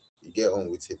 you get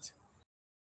on with it.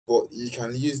 But you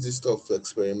can use this stuff to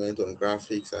experiment on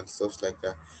graphics and stuff like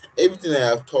that. Everything I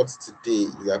have taught today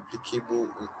is applicable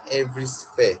in every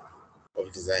sphere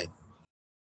of design.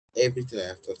 Everything I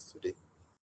have taught today.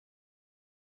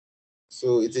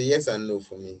 So it's a yes and no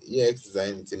for me. UX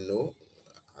design, it's a no.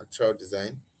 Actual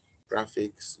design,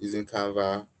 graphics, using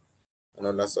Canva and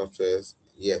other softwares,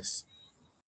 yes.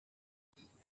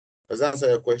 Does that answer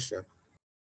your question?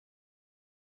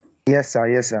 Yes, sir.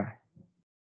 Yes, sir.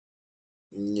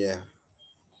 Yeah.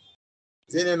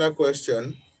 Is there any other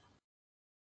question?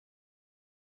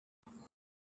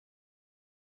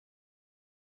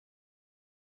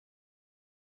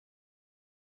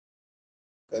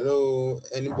 Hello,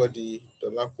 anybody?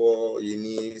 Dolapo,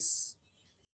 Eunice,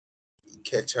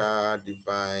 Ketcha,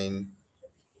 Divine,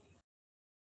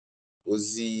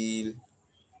 Ozil,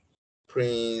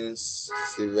 Prince,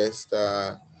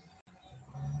 Sylvester.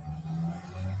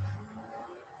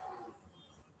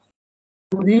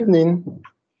 Good evening.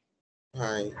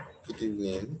 Hi, good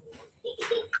evening.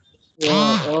 Yeah,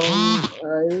 I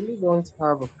really don't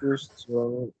have a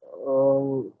question.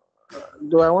 Um,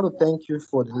 though I want to thank you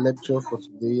for the lecture for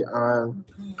today and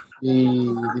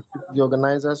the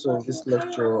organizers of this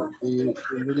lecture. They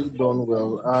really done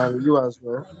well, and you as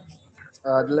well.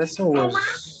 The lesson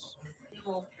was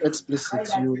explicit.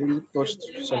 You really touched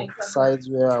some sides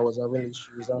where I was having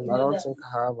issues, and I don't think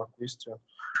I have a question.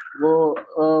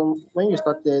 Well, when you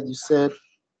started, you said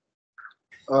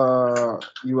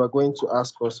you are going to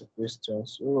ask us a question.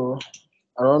 So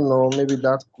I don't know. Maybe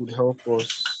that could help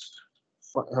us.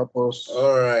 Help us.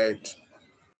 All right,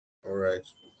 all right.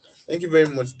 Thank you very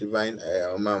much, Divine.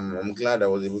 I'm glad I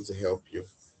was able to help you,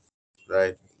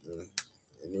 right? In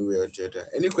any way or the other.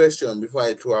 Any question before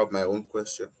I throw out my own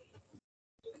question?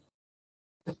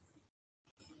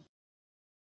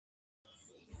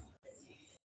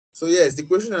 So yes, the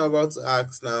question I'm about to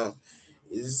ask now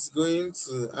is going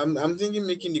to I'm thinking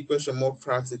making the question more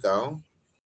practical.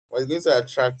 But it's going to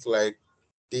attract like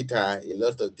data, a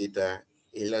lot of data,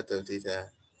 a lot of data,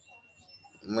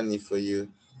 money for you,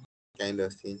 kind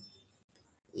of thing.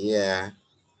 Yeah.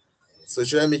 So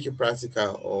should I make it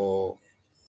practical or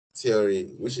theory?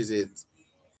 Which is it?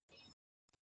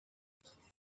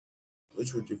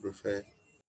 Which would you prefer?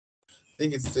 I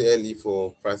think it's too early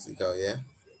for practical, yeah?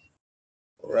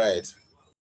 Right.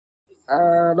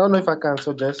 I don't know if I can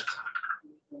suggest.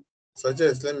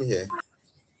 Suggest, let me hear.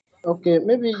 Okay,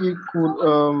 maybe you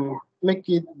could make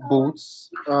it both.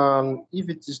 If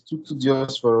it is too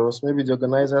tedious for us, maybe the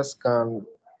organizers can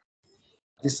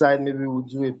decide. Maybe we'll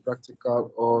do a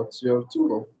practical or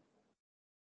theoretical.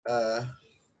 Uh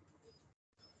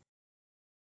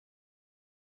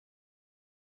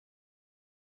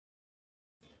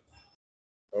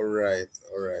all right,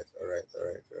 all right, all right, all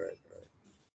right, all right, all right.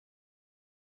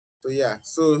 So yeah,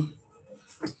 so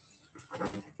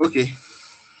okay.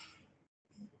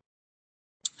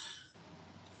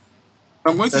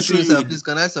 I'm going to show Excuse you me, sir. a Please,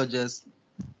 can I suggest?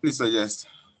 please suggest.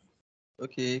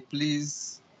 Okay,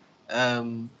 please. I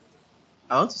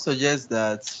want to suggest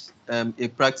that a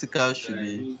practical should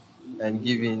be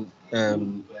given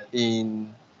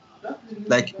in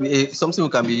like something we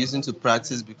can be using to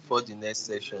practice before the next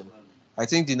session. I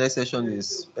think the next session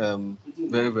is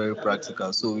very, very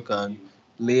practical. So we can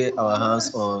lay our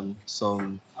hands on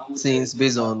some things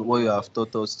based on what you have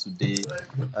taught us today,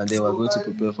 and then we're going to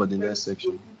prepare for the next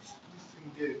section.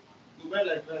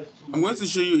 I'm going to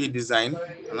show you a design,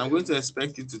 and I'm going to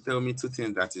expect you to tell me two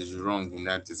things that is wrong in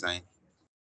that design,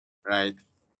 right?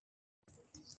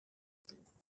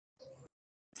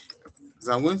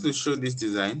 So I'm going to show this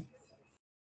design,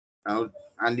 and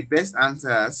the best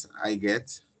answers I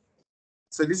get.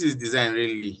 So this is design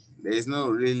really. There's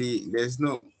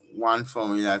no one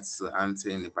formula to answer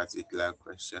in a particular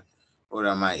question. Or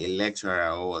am I a lecturer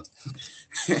or what?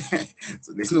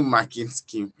 So there's no marking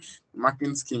scheme.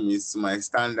 Marking scheme is to my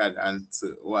standard and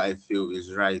to what I feel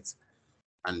is right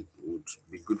and would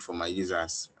be good for my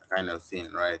users, kind of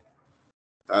thing, right?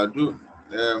 I'll do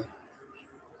um,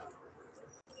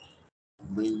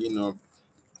 bringing up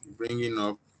bringing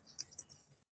up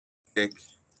tech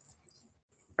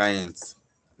clients,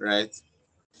 right?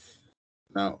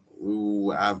 Now we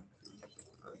will have.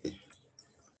 Okay.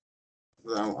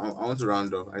 So I want to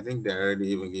round off. I think they're already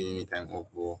even giving me time off.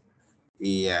 But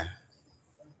yeah.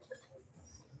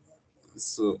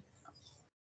 So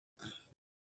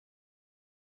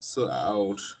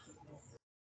I'll.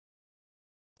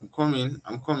 I'm coming.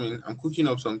 I'm coming. I'm cooking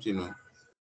up something. Now.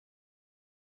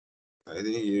 I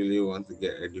think you really want to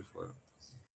get ready for.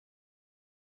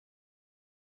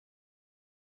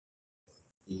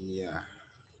 Yeah.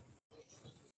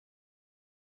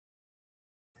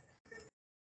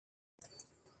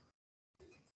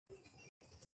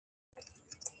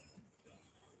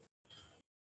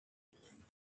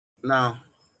 Now,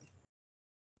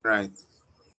 right.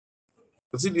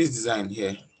 So see this design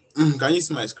here. Can you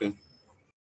see my screen?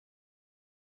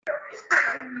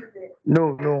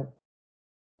 No, no.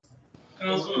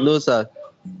 No, sir.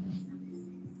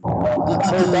 No, you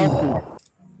can't see.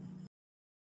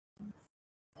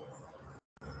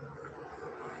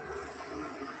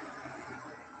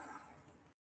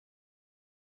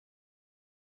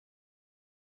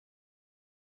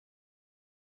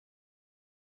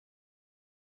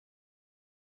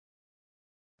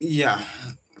 Yeah.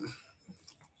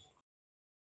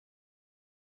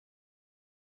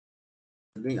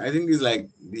 I think this is like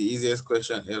the easiest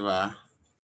question ever.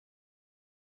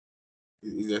 The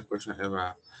easiest question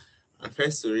ever. And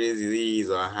first to raise his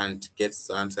or her hand gets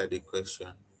to answer the question.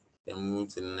 Then move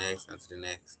to the next and to the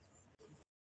next.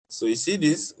 So you see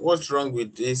this? What's wrong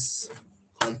with this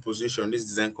composition, this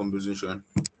design composition?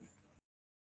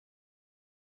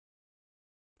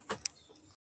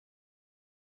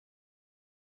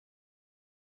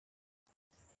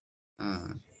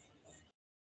 Hmm.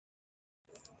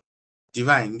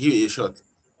 Divine, give it a shot.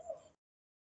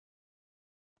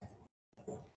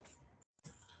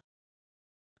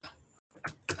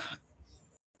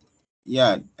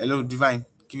 Yeah, hello, Divine.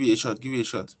 Give it a shot. Give it a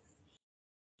shot.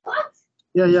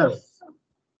 Yeah, yeah.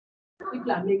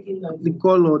 The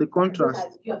color, the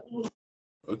contrast.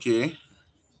 Okay.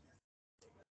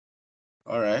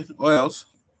 All right. What else?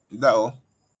 Is that all?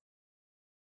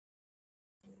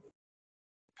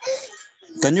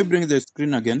 Can you bring the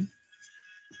screen again?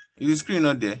 Is the screen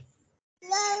not there?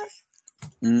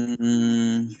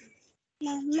 Mm,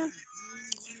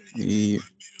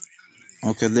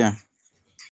 okay, there.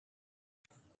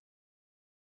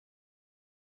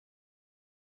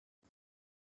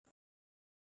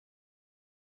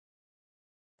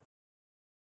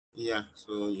 Yeah,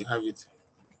 so you have it.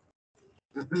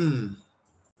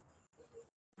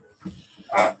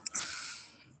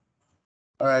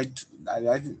 All right.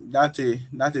 That's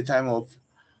a time of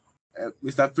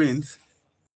Mr. Prince.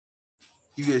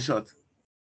 Give it a shot.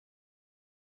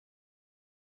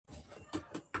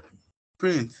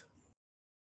 Prince.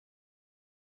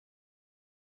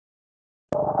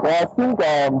 Yeah, I think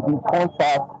the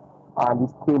contrast and the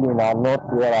scaling are not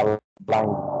well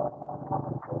aligned.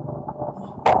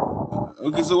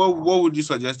 Okay, so what would you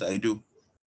suggest I do?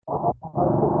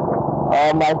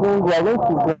 I think we are going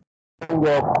to we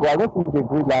are going to use the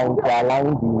grid line to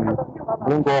align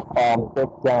bring up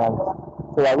text giants.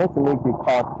 So we are going to make the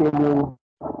scaling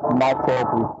match up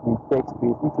with the text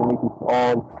space, which will make it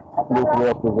all look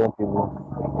representable.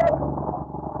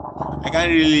 I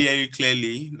can't really hear you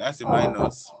clearly. That's a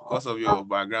minus because of your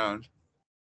background.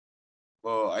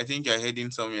 But I think you're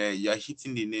heading somewhere. You're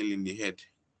hitting the nail in the head.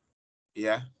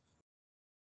 Yeah.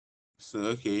 So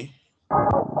okay.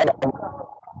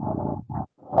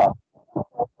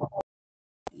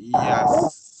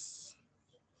 Yes.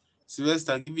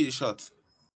 Sylvester, give it a shot.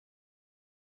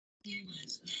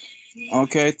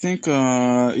 Okay, I think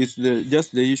it's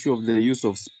just the issue of the use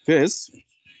of space.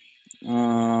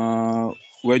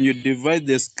 when you divide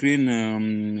the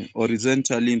screen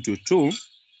horizontally into two,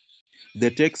 the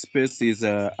text space is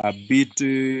a bit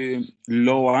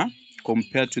lower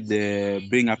compared to the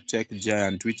Bring Up Tech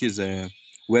Giant, which is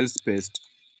well spaced.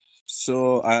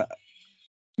 So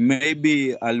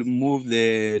maybe I'll move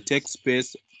the text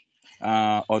space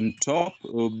on top,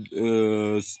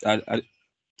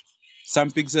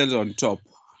 some pixels on top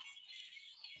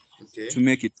Okay. to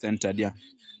make it centered. Yeah.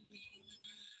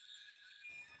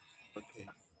 Okay.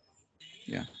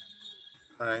 Yeah.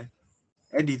 All right.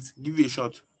 Edit. Give you a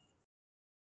shot.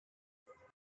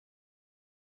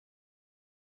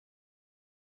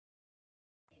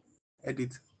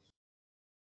 Edit.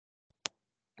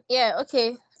 Yeah,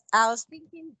 okay. I was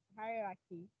thinking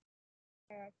hierarchy.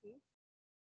 Hierarchy.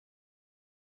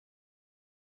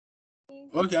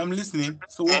 Okay, I'm listening.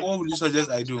 So what would you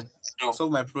suggest I do?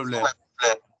 Solve my problem.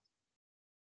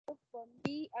 For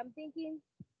me, I'm thinking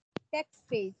text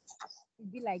space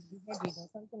should be like the heading or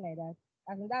something like that.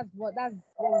 I mean, that's what we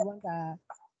want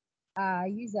our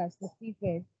users to see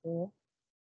first. So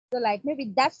like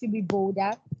maybe that should be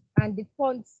bolder, and the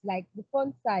font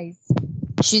size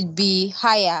should be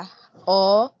higher,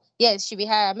 or yes, should be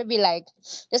higher. Maybe like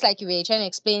just like you were trying to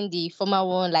explain the former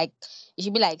one, like it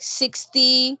should be like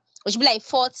 60, or it should be like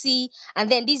 40, and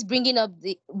then this bringing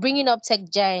up tech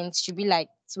giants should be like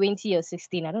 20 or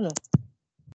 16. I don't know.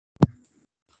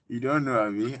 You don't know,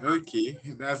 Abby? Okay,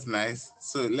 that's nice.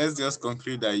 So let's just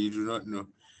conclude that you do not know.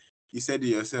 You said it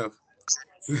yourself.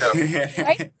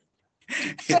 Right?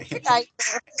 I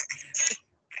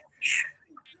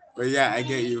But yeah, I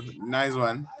get you. Nice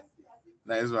one.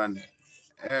 Nice one.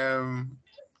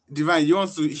 Divine, you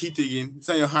want to hit again?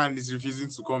 Say your hand is refusing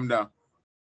to come down.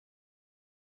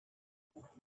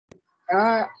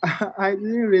 I I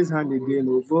didn't raise hand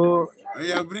again, but Oh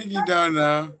yeah, bring it down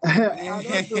now.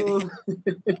 I don't know.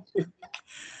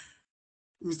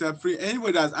 Mr. Pre,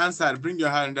 anybody that's answered, bring your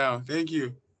hand down. Thank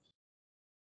you.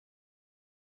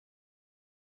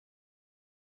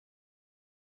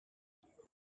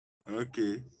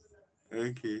 Okay.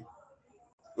 Okay.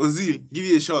 Ozil, give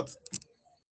you a shot.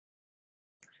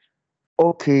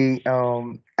 Okay,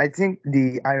 I think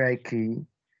the hierarchy,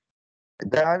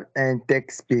 that and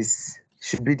text space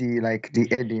should be the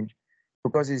heading,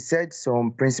 because it said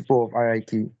some principle of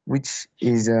hierarchy, which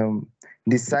is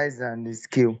the size and the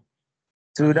scale.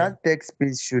 So Uh-huh. that text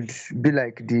space should be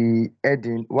like the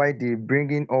heading, while the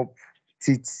bringing up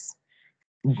teeth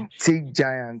take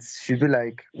giants should be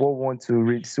like what we want to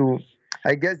read. So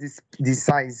I guess the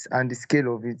size and the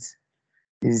scale of it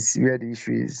is where the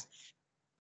issue is.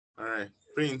 All right.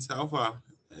 Prince, how far?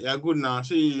 Yeah, good now.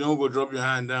 Sure, you don't go drop your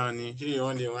hand down. Sure, you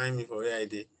want to wind me for where I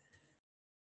did.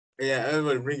 Yeah,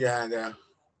 everybody bring your hand down.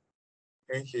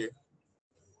 Thank you.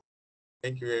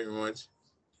 Thank you very much.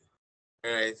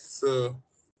 All right. So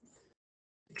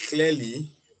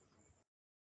clearly,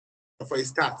 for a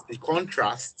start, the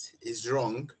contrast is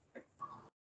wrong.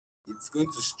 It's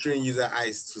going to strain user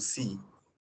eyes to see.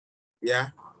 Yeah.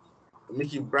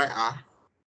 Make it brighter.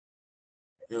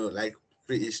 Like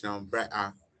British now,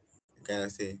 brighter. Kind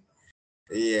of say.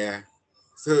 Yeah.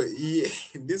 So yeah,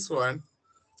 this one,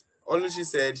 Oluchi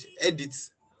said edit.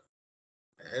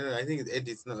 I don't know, I think it's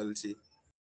edit, not Oluchi.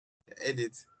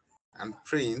 Edit and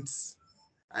print,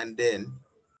 and then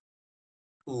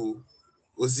who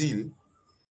Ozil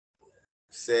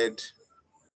said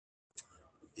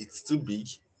it's too big.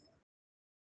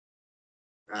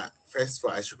 First of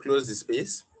all, I should close the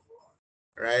space,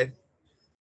 right?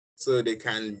 So they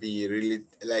can be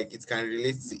like it can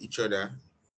relate to each other,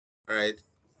 right?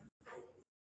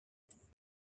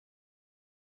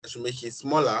 I should make it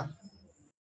smaller,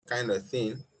 kind of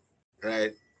thing,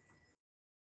 right?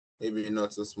 Maybe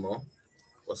not so small,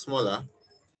 but smaller.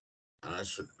 And I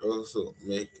should also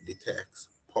make the text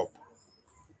pop.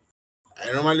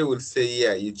 I normally would say,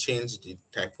 yeah, you change the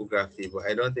typography, but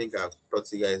I don't think I've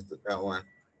taught you guys that one.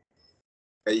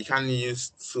 You can use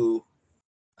two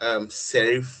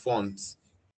serif fonts.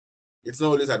 It's not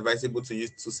always advisable to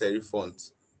use two serif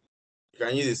fonts. You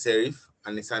can use a serif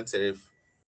and a sans serif.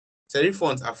 Serif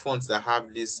fonts are fonts that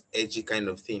have this edgy kind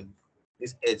of thing,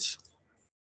 this edge,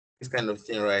 this kind of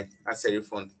thing, right? That's serif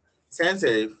font. Sans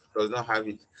serif does not have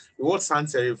it. The word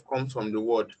sans serif comes from the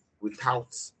word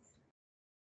without.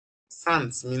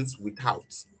 Sans means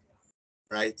without,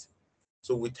 right?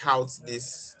 So without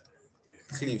these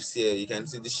cliffs here, you can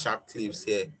see the sharp cliffs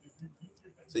here.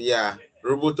 So yeah,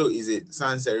 Roboto is a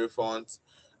sans serif font,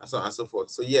 and so on and so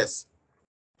forth. So yes,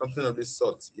 something of this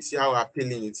sort. You see how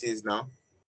appealing it is now?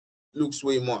 Looks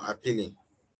way more appealing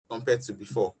compared to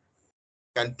before.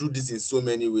 Can do this in so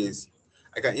many ways.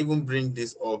 I can even bring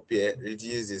this up here,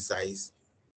 reduce the size.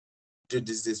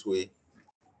 do this way,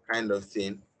 kind of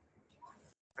thing.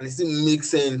 And it still makes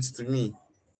sense to me.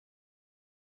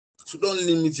 So don't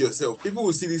limit yourself. People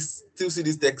will still see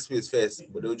this tech space first,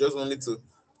 but they'll just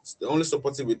they only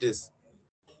support it with this.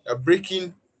 You're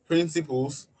breaking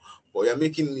principles, but you're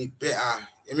making it better.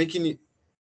 You're making it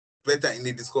better in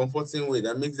a discomforting way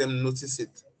that makes them notice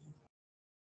it.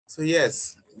 So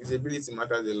yes, visibility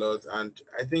matters a lot, and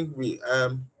I think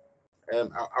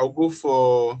I'll go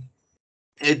for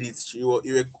edits. You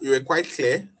were quite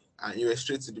clear and you were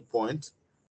straight to the point.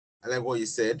 I like what you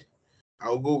said.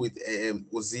 I'll go with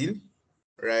Ozil,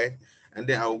 right? And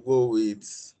then I'll go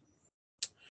with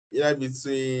either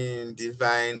between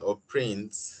Divine or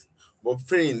Prince. But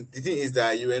Prince, the thing is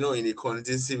that you were not in a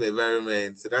conducive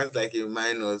environment, so that's like a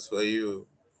minus for you,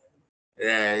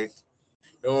 right?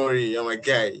 Don't worry, you're my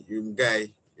guy. You're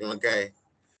my guy.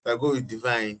 So I'll go with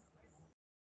Divine.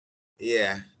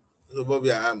 Yeah. So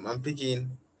Bobby, I'm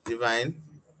picking Divine,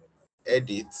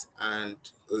 Edit, and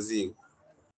Ozil.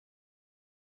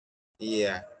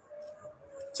 Yeah.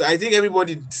 So I think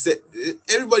everybody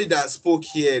that spoke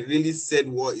here really said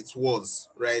what it was,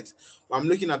 right? But I'm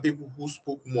looking at people who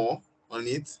spoke more on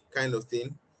it, kind of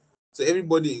thing. So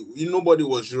nobody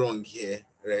was wrong here,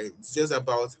 right? It's just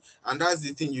about, and that's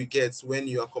the thing you get when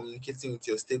you are communicating with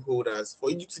your stakeholders.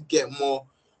 For you to get more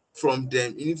from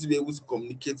them, you need to be able to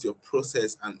communicate your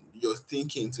process and your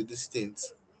thinking to these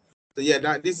things. So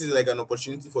yeah, this is like an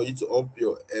opportunity for you to up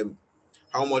your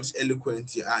how much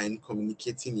eloquent you are in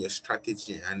communicating your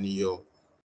strategy and your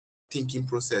thinking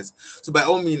process. So by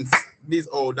all means, that's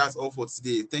all for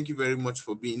today. Thank you very much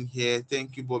for being here.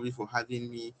 Thank you, Bobby, for having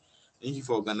me. Thank you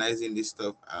for organizing this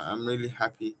stuff. I'm really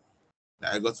happy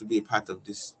that I got to be a part of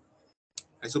this.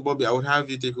 And so, Bobby, I would have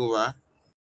you take over.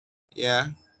 Yeah,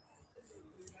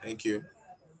 thank you.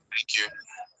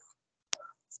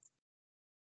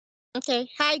 Okay.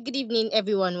 Hi, good evening,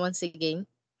 everyone, once again.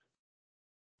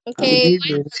 Good Okay,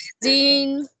 evening.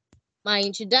 doing my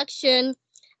introduction.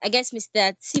 I guess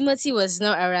Mr. Timothy was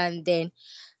not around then.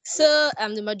 So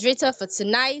I'm the moderator for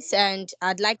tonight, and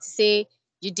I'd like to say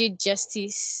you did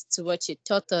justice to what you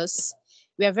taught us.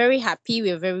 We are very happy,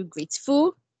 we are very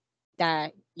grateful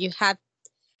that you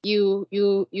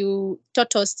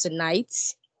taught us tonight.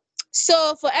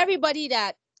 So for everybody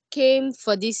that came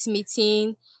for this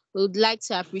meeting, we would like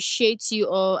to appreciate you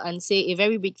all and say a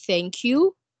very big thank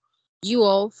you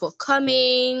all for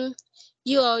coming.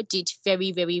 You all did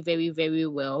very, very, very, very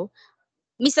well.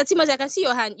 Mr. Timothy, I can see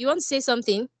your hand. You want to say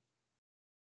something?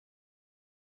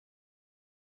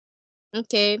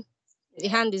 Okay, the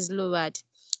hand is lowered.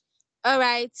 All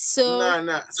right, so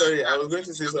Nah, sorry, I was going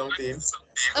to say something.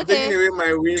 I'm taking okay, away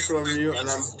my win from you and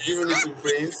I'm giving it to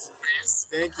Prince.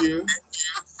 Thank you.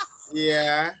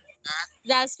 Yeah.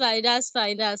 that's fine, that's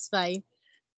fine, that's fine.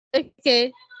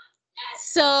 Okay,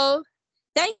 so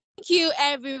thank you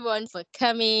everyone for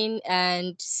coming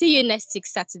and see you next week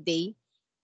Saturday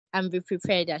and be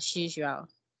prepared as usual.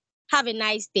 Have a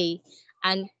nice day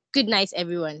and good night,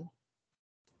 everyone.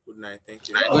 Good night. Thank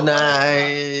you. Good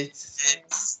night.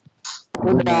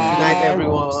 Good Good night, night.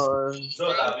 everyone.